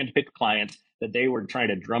they're handpicked clients that they were trying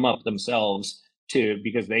to drum up themselves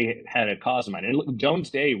because they had a cause in mind. And Jones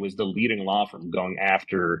Day was the leading law firm going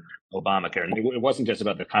after Obamacare. And it wasn't just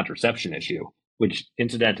about the contraception issue, which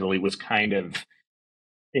incidentally was kind of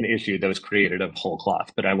an issue that was created of whole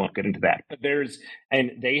cloth, but I won't get into that. But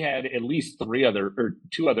and they had at least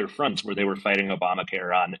two other fronts where they were fighting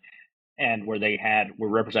Obamacare on, and where were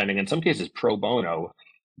representing, in some cases pro bono,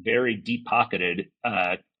 very deep pocketed,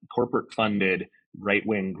 corporate funded right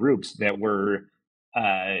wing groups that were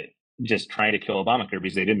just trying to kill Obamacare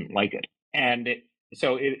because they didn't like it. And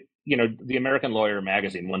the American Lawyer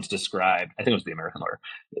magazine once described, I think it was the American Lawyer,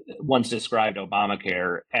 once described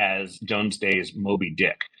Obamacare as Jones Day's Moby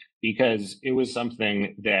Dick, because it was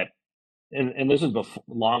something that, and this is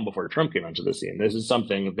long before Trump came onto the scene, this is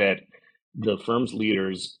something that the firm's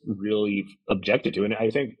leaders really objected to. And I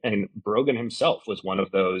think, and Brogan himself was one of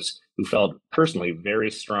those who felt personally very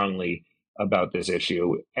strongly about this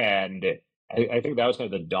issue. And I think that was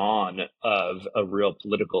kind of the dawn of a real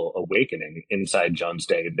political awakening inside Jones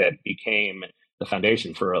Day that became the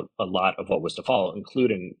foundation for a lot of what was to follow,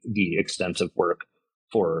 including the extensive work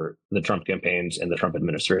for the Trump campaigns and the Trump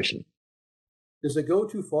administration. Does it go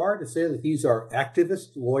too far to say that these are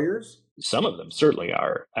activist lawyers? Some of them certainly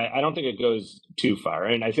are. I don't think it goes too far.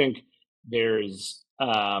 And I think there's,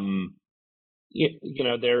 there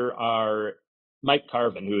are Mike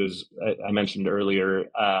Carvin, who is, I mentioned earlier,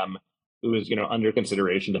 who is, under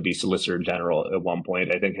consideration to be Solicitor General at one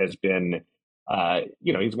point, I think has been,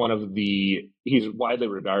 he's widely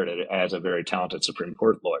regarded as a very talented Supreme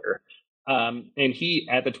Court lawyer. And he,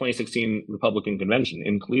 at the 2016 Republican convention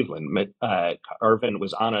in Cleveland, Carvin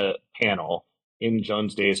was on a panel in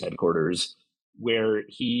Jones Day's headquarters where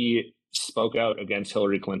he spoke out against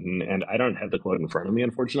Hillary Clinton. And I don't have the quote in front of me,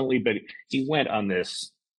 unfortunately, but he went on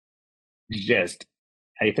this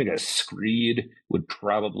I think a screed would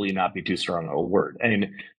probably not be too strong a word. And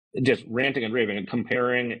just ranting and raving and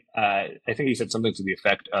comparing, I think he said something to the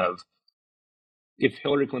effect of, if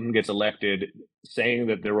Hillary Clinton gets elected, saying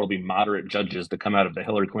that there will be moderate judges that come out of the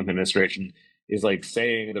Hillary Clinton administration is like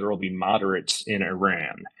saying that there will be moderates in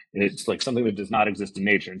Iran. It's like something that does not exist in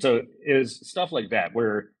nature. And so it is stuff like that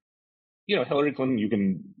where, Hillary Clinton, you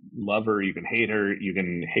can love her, you can hate her, you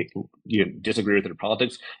can disagree with her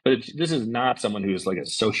politics, but this is not someone who is like a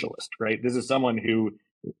socialist, right? This is someone who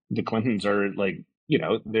the Clintons are like,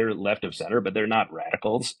 they're left of center, but they're not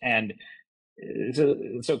radicals. And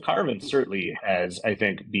so Carvin certainly has, I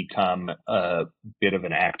think, become a bit of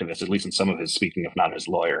an activist, at least in some of his speaking, if not his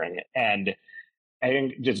lawyering. And I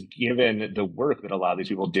think just given the work that a lot of these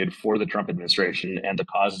people did for the Trump administration and the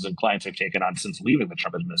causes and clients they've taken on since leaving the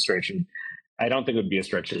Trump administration, I don't think it would be a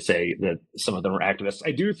stretch to say that some of them are activists.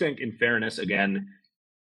 I do think, in fairness, again,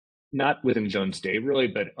 not within Jones Day really,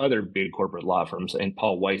 but other big corporate law firms, and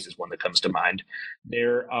Paul Weiss is one that comes to mind,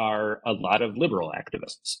 there are a lot of liberal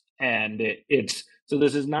activists. And so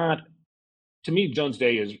this is not, to me, Jones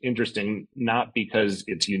Day is interesting, not because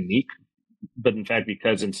it's unique, but in fact,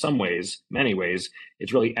 because in some ways, many ways,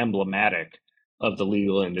 it's really emblematic of the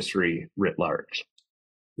legal industry writ large.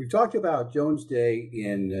 We've talked about Jones Day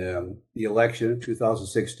in the election of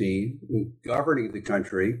 2016, governing the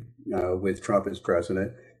country with Trump as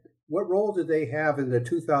president. What role did they have in the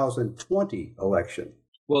 2020 election?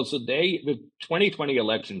 Well, so the 2020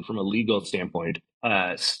 election, from a legal standpoint,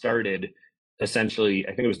 started essentially, I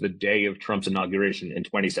think it was the day of Trump's inauguration in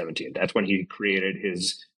 2017. That's when he created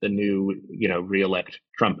the new, re-elect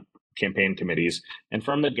Trump campaign committees. And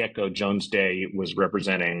from the get-go, Jones Day was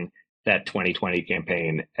representing that 2020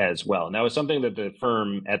 campaign as well. And that was something that the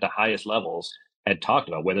firm at the highest levels had talked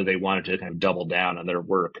about, whether they wanted to kind of double down on their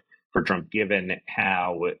work for Trump, given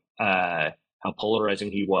how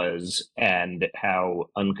polarizing he was and how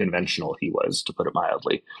unconventional he was, to put it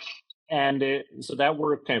mildly. And so that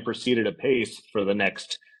work kind of proceeded apace for the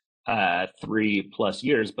next 3+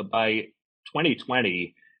 years. But by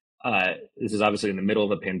 2020, this is obviously in the middle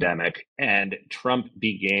of a pandemic, and Trump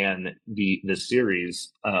began the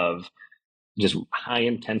series of just high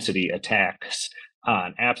intensity attacks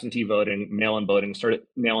on absentee voting, mail-in voting,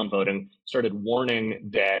 started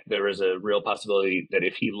warning that there was a real possibility that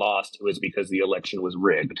if he lost, it was because the election was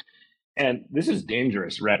rigged. And this is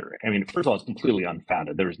dangerous rhetoric. I mean, first of all, it's completely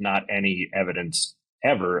unfounded. There's not any evidence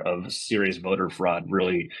ever of serious voter fraud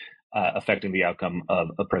really affecting the outcome of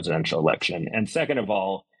a presidential election. And second of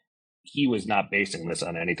all, he was not basing this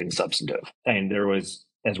on anything substantive. I mean, there was,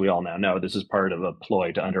 as we all now know, this is part of a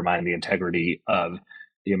ploy to undermine the integrity of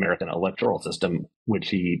the American electoral system, which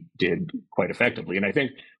he did quite effectively. And I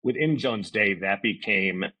think within Jones Day, that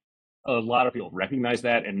became, a lot of people recognized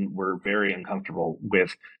that and were very uncomfortable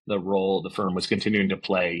with the role the firm was continuing to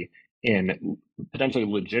play in potentially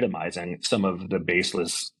legitimizing some of the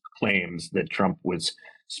baseless claims that Trump was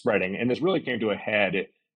spreading. And this really came to a head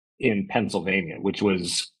in Pennsylvania, which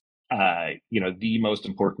was the most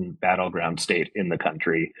important battleground state in the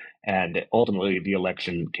country. And ultimately, the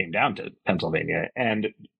election came down to Pennsylvania. And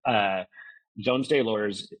Jones Day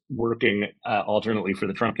lawyers working alternately for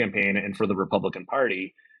the Trump campaign and for the Republican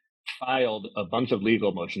Party filed a bunch of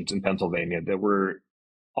legal motions in Pennsylvania that were,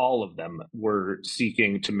 all of them were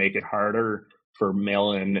seeking to make it harder for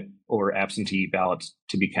mail-in or absentee ballots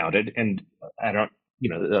to be counted. And I don't,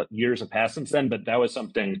 years have passed since then, but that was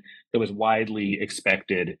something that was widely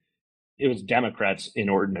expected. It was Democrats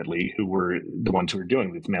inordinately who were the ones who were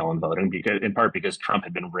doing this mail-in voting, in part because Trump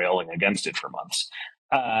had been railing against it for months.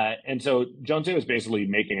 And so Jones Day was basically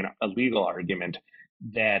making a legal argument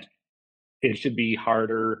that it should be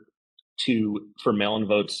harder for mail-in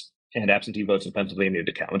votes and absentee votes in Pennsylvania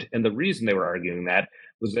to count. And the reason they were arguing that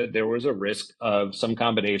was that there was a risk of some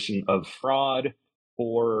combination of fraud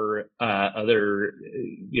or other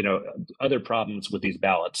problems with these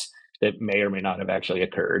ballots that may or may not have actually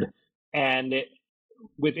occurred. And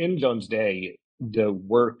within Jones Day, the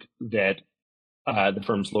work that the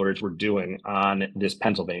firm's lawyers were doing on this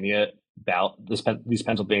Pennsylvania ballot, these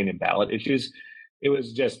Pennsylvania ballot issues, it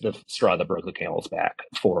was just the straw that broke the camel's back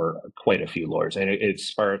for quite a few lawyers. And it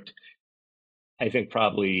sparked, I think,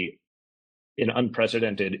 probably an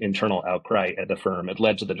unprecedented internal outcry at the firm. It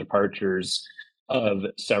led to the departures of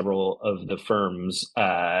several of the firm's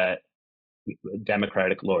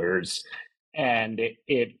Democratic lawyers. And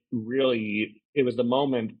it was the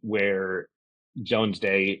moment where Jones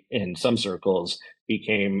Day, in some circles,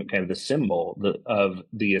 became kind of the symbol of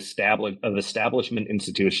establishment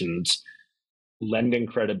institutions lending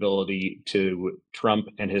credibility to Trump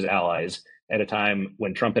and his allies at a time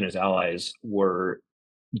when Trump and his allies were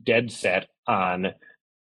dead set on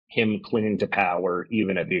him clinging to power,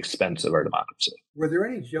 even at the expense of our democracy. Were there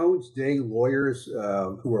any Jones Day lawyers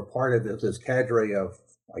who were part of this cadre of,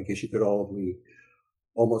 I guess you could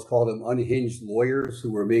almost call them unhinged lawyers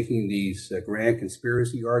who were making these grand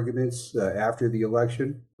conspiracy arguments after the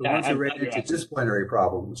election? The ones who ran into disciplinary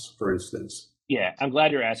problems, for instance. Yeah, I'm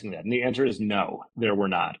glad you're asking that. And the answer is no, there were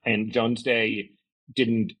not. And Jones Day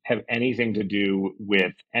didn't have anything to do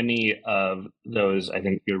with any of those. I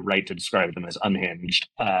think you're right to describe them as unhinged,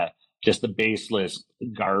 just the baseless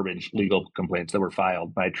garbage legal complaints that were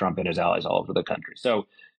filed by Trump and his allies all over the country. So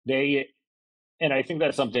and I think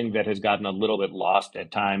that's something that has gotten a little bit lost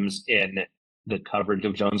at times in the coverage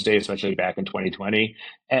of Jones Day, especially back in 2020.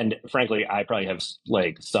 And frankly, I probably have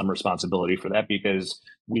some responsibility for that, because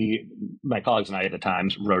my colleagues and I at the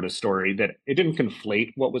Times wrote a story that it didn't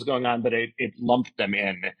conflate what was going on, but it lumped them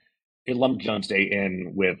in. It lumped Jones Day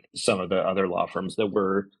in with some of the other law firms that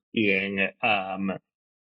were being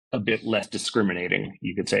a bit less discriminating,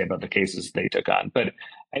 you could say, about the cases they took on. But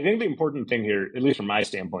I think the important thing here, at least from my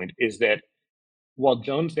standpoint, is that while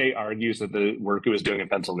Jones Day argues that the work it was doing in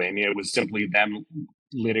Pennsylvania was simply them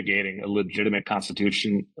litigating a legitimate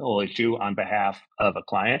constitutional issue on behalf of a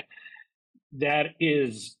client, that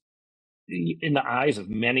is, in the eyes of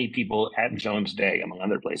many people at Jones Day, among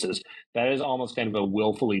other places, that is almost kind of a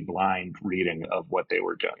willfully blind reading of what they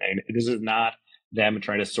were doing. And this is not them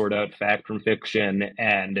trying to sort out fact from fiction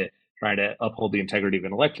and trying to uphold the integrity of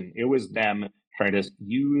an election. It was them trying to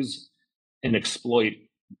use and exploit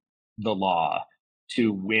the law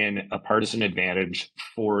to win a partisan advantage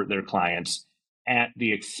for their clients at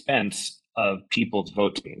the expense of people's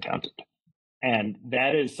votes being counted. And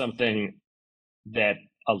that is something that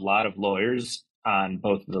a lot of lawyers on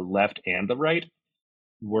both the left and the right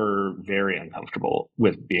were very uncomfortable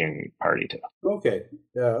with being party to. Okay.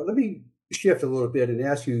 Let me shift a little bit and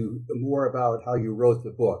ask you more about how you wrote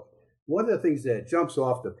the book. One of the things that jumps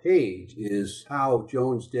off the page is how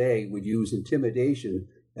Jones Day would use intimidation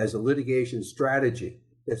as a litigation strategy,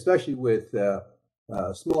 especially with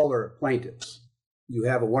smaller plaintiffs. You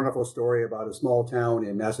have a wonderful story about a small town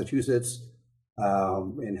in Massachusetts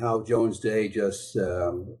and how Jones Day just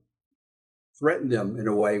threatened them in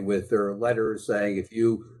a way with their letters saying, if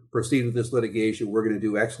you proceed with this litigation, we're going to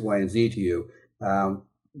do X, Y, and Z to you.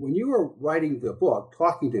 When you were writing the book,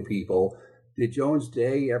 talking to people, did Jones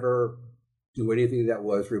Day ever do anything that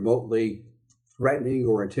was remotely threatening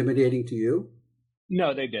or intimidating to you?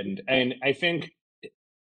 No, they didn't. And I think,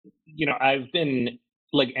 I've been,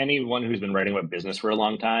 like anyone who's been writing about business for a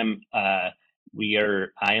long time, I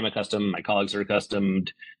am accustomed, my colleagues are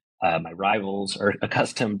accustomed, my rivals are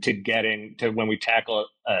accustomed to getting to, when we tackle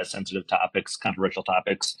sensitive topics, controversial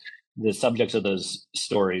topics, the subjects of those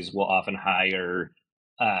stories will often hire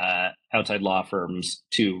outside law firms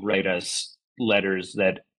to write us letters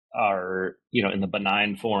that are, in the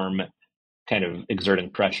benign form, kind of exerting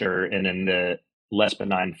pressure, and in the less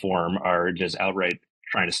benign form are just outright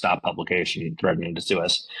trying to stop publication, threatening to sue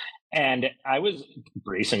us. And I was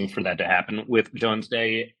bracing for that to happen with Jones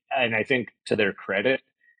Day. And I think, to their credit,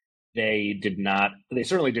 they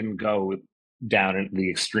certainly didn't go down the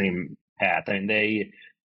extreme path. I mean,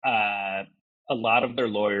 a lot of their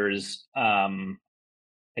lawyers,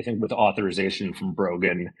 I think with authorization from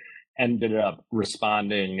Brogan, ended up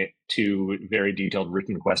responding to very detailed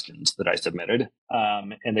written questions that I submitted.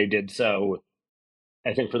 And they did so,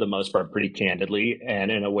 I think, for the most part, pretty candidly, and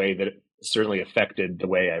in a way that certainly affected the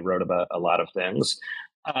way I wrote about a lot of things.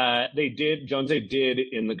 Jones Day did,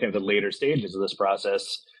 in the kind of the later stages of this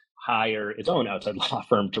process, hire its own outside law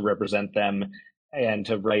firm to represent them and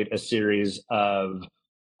to write a series of,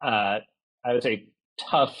 I would say,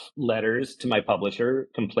 tough letters to my publisher,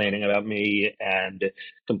 complaining about me and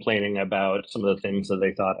complaining about some of the things that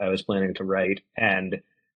they thought I was planning to write. And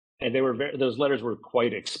those letters were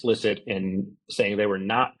quite explicit in saying they were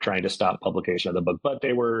not trying to stop publication of the book, but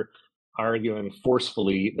they were arguing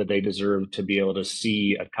forcefully that they deserved to be able to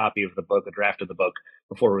see a copy of the book, a draft of the book,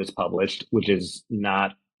 before it was published, which is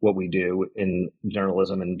not what we do in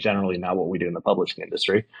journalism and generally not what we do in the publishing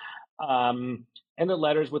industry. And the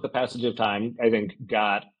letters, with the passage of time, I think,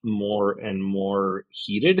 got more and more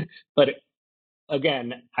heated. But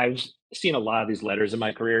again, I've seen a lot of these letters in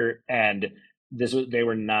my career, and they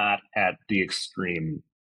were not at the extreme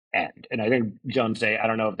end. And I think Jones Day, I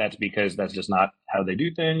don't know if that's because that's just not how they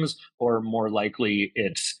do things, or more likely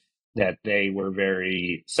it's that they were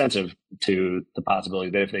very sensitive to the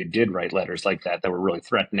possibility that if they did write letters like that were really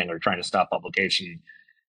threatening or trying to stop publication,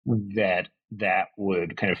 that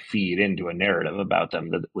would kind of feed into a narrative about them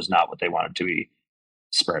that was not what they wanted to be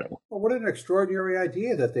spreading. Well, what an extraordinary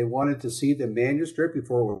idea that they wanted to see the manuscript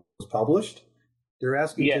before it was published. They're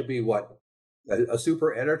asking to be what? A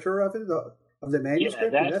super editor of it, of the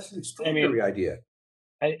manuscript? That's an extraordinary idea.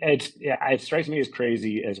 It strikes me as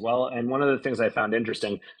crazy as well. And one of the things I found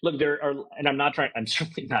interesting, look, I'm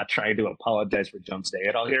certainly not trying to apologize for Jones Day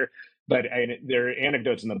at all here, but there are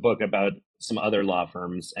anecdotes in the book about some other law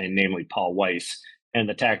firms, and namely Paul Weiss, and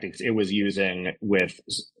the tactics it was using with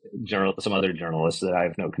some other journalists that I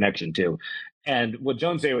have no connection to. And what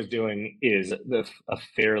Jones Day was doing is a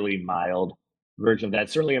fairly mild version of that,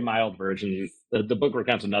 certainly a mild version. The book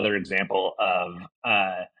recounts another example of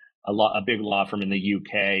a big law firm in the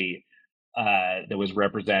UK that was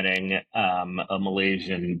representing a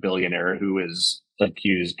Malaysian billionaire who is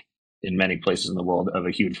accused in many places in the world of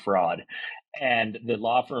a huge fraud. And the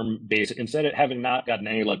law firm, basically, instead of having not gotten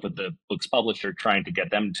any luck with the book's publisher trying to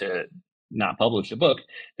get them to not publish the book,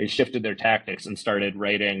 they shifted their tactics and started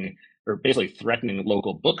writing, or basically threatening,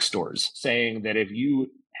 local bookstores, saying that if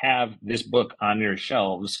you have this book on your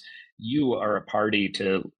shelves, you are a party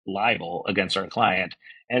to libel against our client.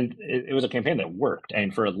 And it was a campaign that worked.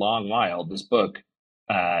 And for a long while, this book,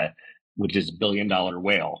 which is $1 Billion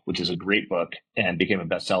Whale, which is a great book and became a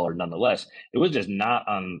bestseller nonetheless, it was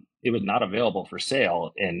not available for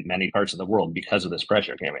sale in many parts of the world because of this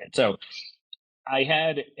pressure campaign. So I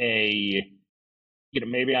had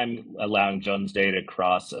maybe I'm allowing Jones Day to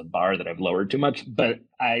cross a bar that I've lowered too much, but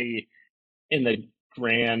in the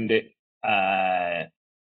grand,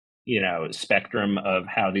 spectrum of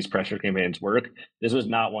how these pressure campaigns work, this was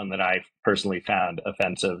not one that I personally found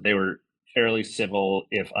offensive. They were fairly civil,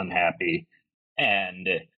 if unhappy. And,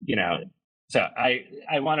 so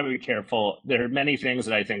I want to be careful. There are many things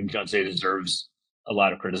that I think Jones Day deserves a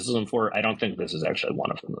lot of criticism for. I don't think this is actually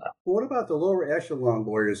one of them, though. What about the lower echelon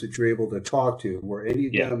lawyers that you're able to talk to? Were any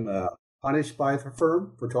of them punished by the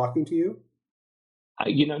firm for talking to you?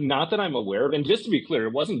 Not that I'm aware of. And just to be clear,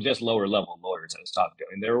 it wasn't just lower level lawyers I was talking to.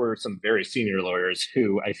 And there were some very senior lawyers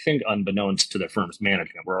who, I think, unbeknownst to the firm's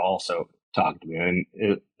management, were also talking to me.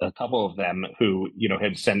 And a couple of them who,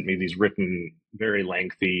 had sent me these written, very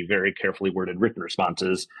lengthy, very carefully worded written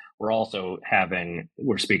responses were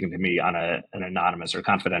speaking to me on an anonymous or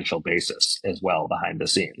confidential basis as well behind the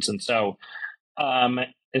scenes. And so,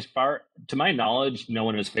 as far to my knowledge, no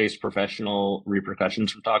one has faced professional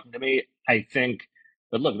repercussions for talking to me. I think.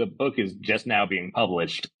 But look, the book is just now being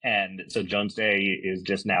published. And so Jones Day is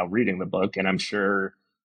just now reading the book. And I'm sure,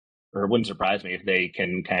 or it wouldn't surprise me if they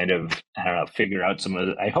can kind of, figure out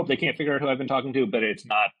I hope they can't figure out who I've been talking to, but it's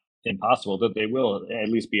not impossible that they will at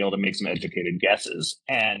least be able to make some educated guesses.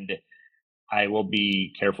 And I will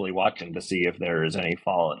be carefully watching to see if there is any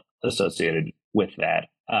fallout associated with that.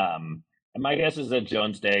 And my guess is that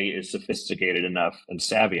Jones Day is sophisticated enough and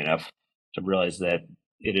savvy enough to realize that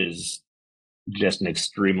it is just an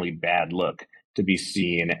extremely bad look to be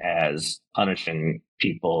seen as punishing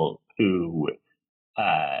people who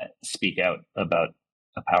speak out about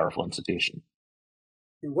a powerful institution.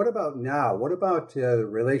 And what about now? What about the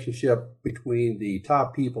relationship between the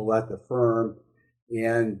top people at the firm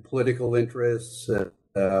and political interests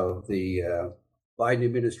of the Biden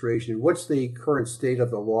administration? What's the current state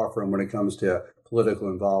of the law firm when it comes to political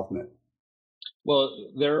involvement? Well,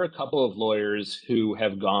 there are a couple of lawyers who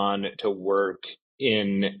have gone to work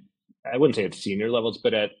in, I wouldn't say at senior levels,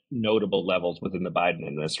 but at notable levels within the Biden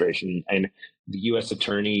administration. And the U.S.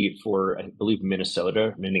 attorney for, I believe,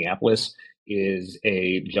 Minneapolis, is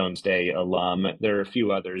a Jones Day alum. There are a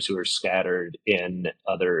few others who are scattered in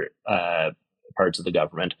other parts of the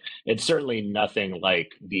government. It's certainly nothing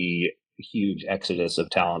like the huge exodus of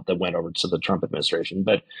talent that went over to the Trump administration.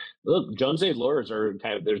 But look, Jones Day lawyers are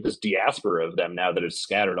there's this diaspora of them now that is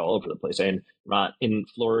scattered all over the place. And in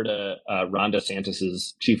Florida, Ron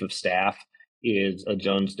DeSantis's chief of staff is a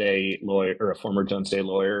Jones Day lawyer, or a former Jones Day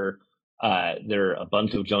lawyer. There are a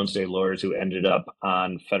bunch of Jones Day lawyers who ended up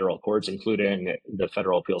on federal courts, including the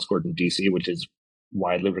Federal Appeals Court in D.C., which is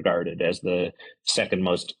widely regarded as the second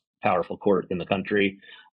most powerful court in the country.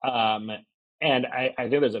 And I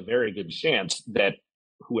think there's a very good chance that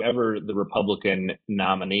whoever the Republican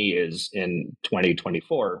nominee is in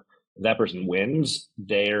 2024, if that person wins,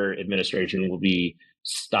 their administration will be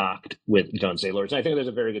stocked with Jones Day lawyers. And I think there's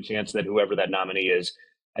a very good chance that whoever that nominee is,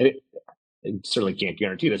 I certainly can't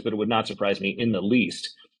guarantee this, but it would not surprise me in the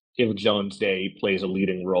least if Jones Day plays a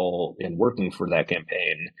leading role in working for that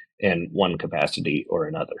campaign in one capacity or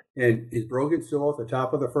another. And is Brogan still at the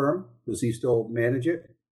top of the firm? Does he still manage it?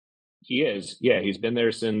 He is. Yeah, he's been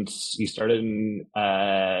there since he started in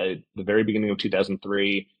the very beginning of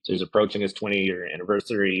 2003. So he's approaching his 20-year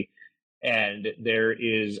anniversary. And there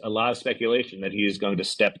is a lot of speculation that he is going to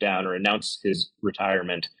step down or announce his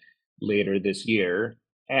retirement later this year.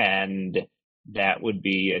 And that would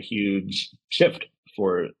be a huge shift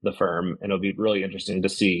for the firm. And it'll be really interesting to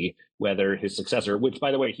see whether his successor, which, by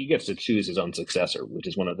the way, he gets to choose his own successor, which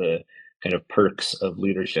is one of the kind of perks of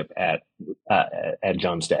leadership at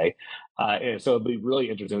Jones Day. And so it'll be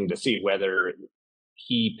really interesting to see whether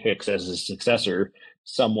he picks as his successor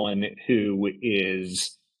someone who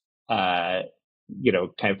is, kind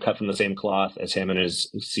of cut from the same cloth as him and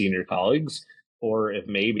his senior colleagues, or if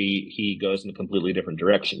maybe he goes in a completely different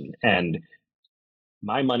direction. And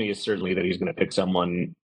my money is certainly that he's going to pick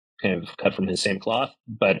someone kind of cut from his same cloth,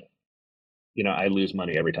 but I lose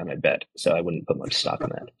money every time I bet, so I wouldn't put much stock in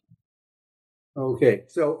that. Okay,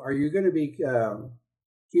 so are you going to be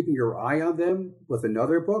keeping your eye on them with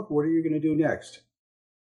another book? What are you going to do next?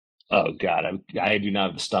 Oh, God, I do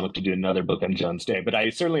not have the stomach to do another book on Jones Day, but I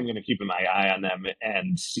certainly am going to keep my eye on them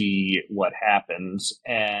and see what happens.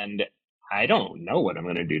 And I don't know what I'm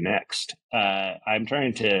going to do next. I'm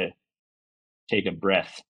trying to take a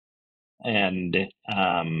breath and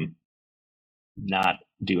not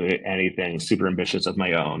do anything super ambitious of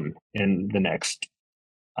my own in the next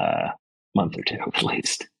month or two, at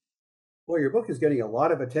least. Well, your book is getting a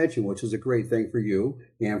lot of attention, which is a great thing for you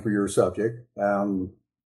and for your subject.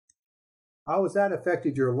 How has that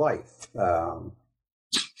affected your life? You,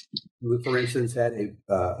 for instance, had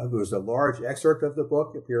there was a large excerpt of the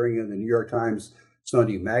book appearing in the New York Times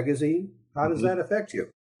Sunday magazine. How does that affect you?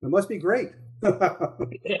 It must be great.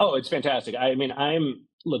 Oh, it's fantastic. I mean,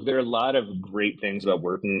 look, there are a lot of great things about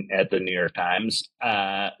working at the New York Times.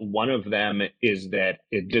 One of them is that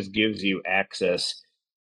it just gives you access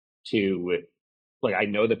to, I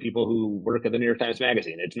know the people who work at the New York Times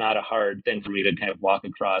Magazine. It's not a hard thing for me to kind of walk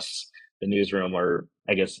across the newsroom, or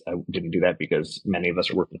I guess I didn't do that because many of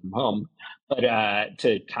us are working from home, but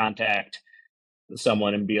to contact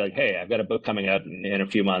someone and be like, hey, I've got a book coming out in a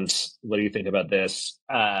few months. What do you think about this?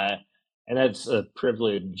 And that's a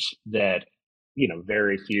privilege that,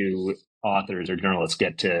 very few authors or journalists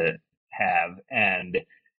get to have. And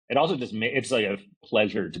it also just it's like a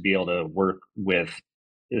pleasure to be able to work with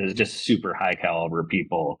just super high caliber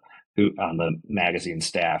people who on the magazine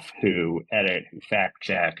staff who edit, who fact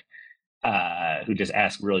check, who just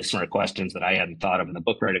ask really smart questions that I hadn't thought of in the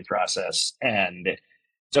book writing process. And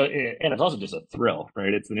so, and it's also just a thrill,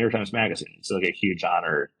 right? It's the New York Times Magazine. It's like a huge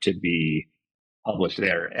honor to be published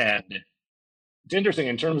there. And it's interesting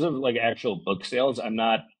in terms of actual book sales.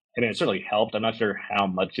 It certainly helped. I'm not sure how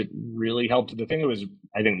much it really helped. The thing that was,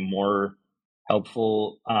 I think, more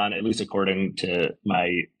helpful on, at least according to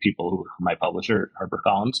my publisher,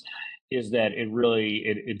 HarperCollins, is that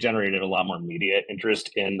it generated a lot more media interest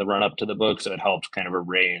in the run up to the book. So it helped them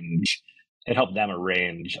arrange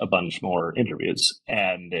a bunch more interviews,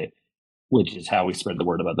 and which is how we spread the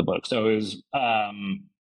word about the book. So it was,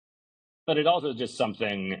 but it also just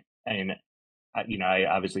something, I mean, I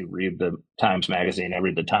obviously read the Times Magazine. I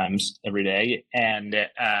read the Times every day. And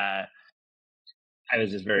I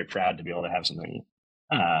was just very proud to be able to have something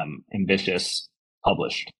ambitious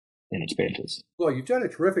published in its pages. Well, you've done a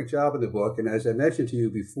terrific job in the book. And as I mentioned to you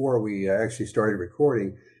before we actually started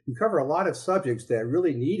recording, you cover a lot of subjects that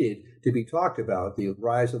really needed to be talked about. The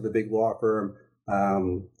rise of the big law firm,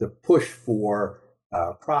 the push for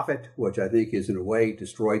profit, which I think is in a way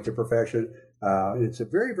destroyed the profession. It's a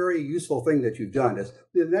very, very useful thing that you've done.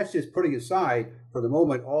 That's just putting aside for the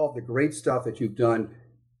moment all the great stuff that you've done,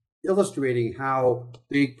 illustrating how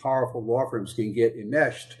big, powerful law firms can get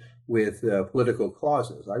enmeshed with political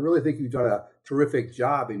causes. I really think you've done a terrific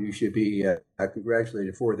job, and you should be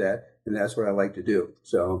congratulated for that. And that's what I like to do.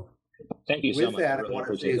 So thank you so much. With that, I want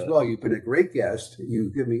to say as well, you've been a great guest.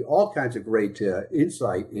 You've given me all kinds of great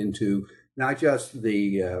insight into not just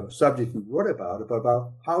the subject you wrote about it, but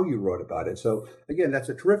about how you wrote about it. So again, that's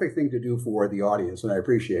a terrific thing to do for the audience, and I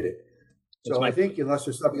appreciate it. So I think unless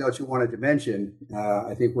there's something else you wanted to mention,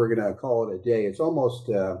 I think we're going to call it a day. It's almost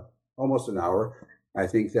an hour. I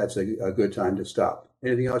think that's a good time to stop.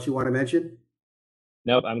 Anything else you want to mention?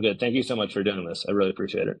 Nope, I'm good. Thank you so much for doing this. I really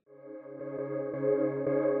appreciate it.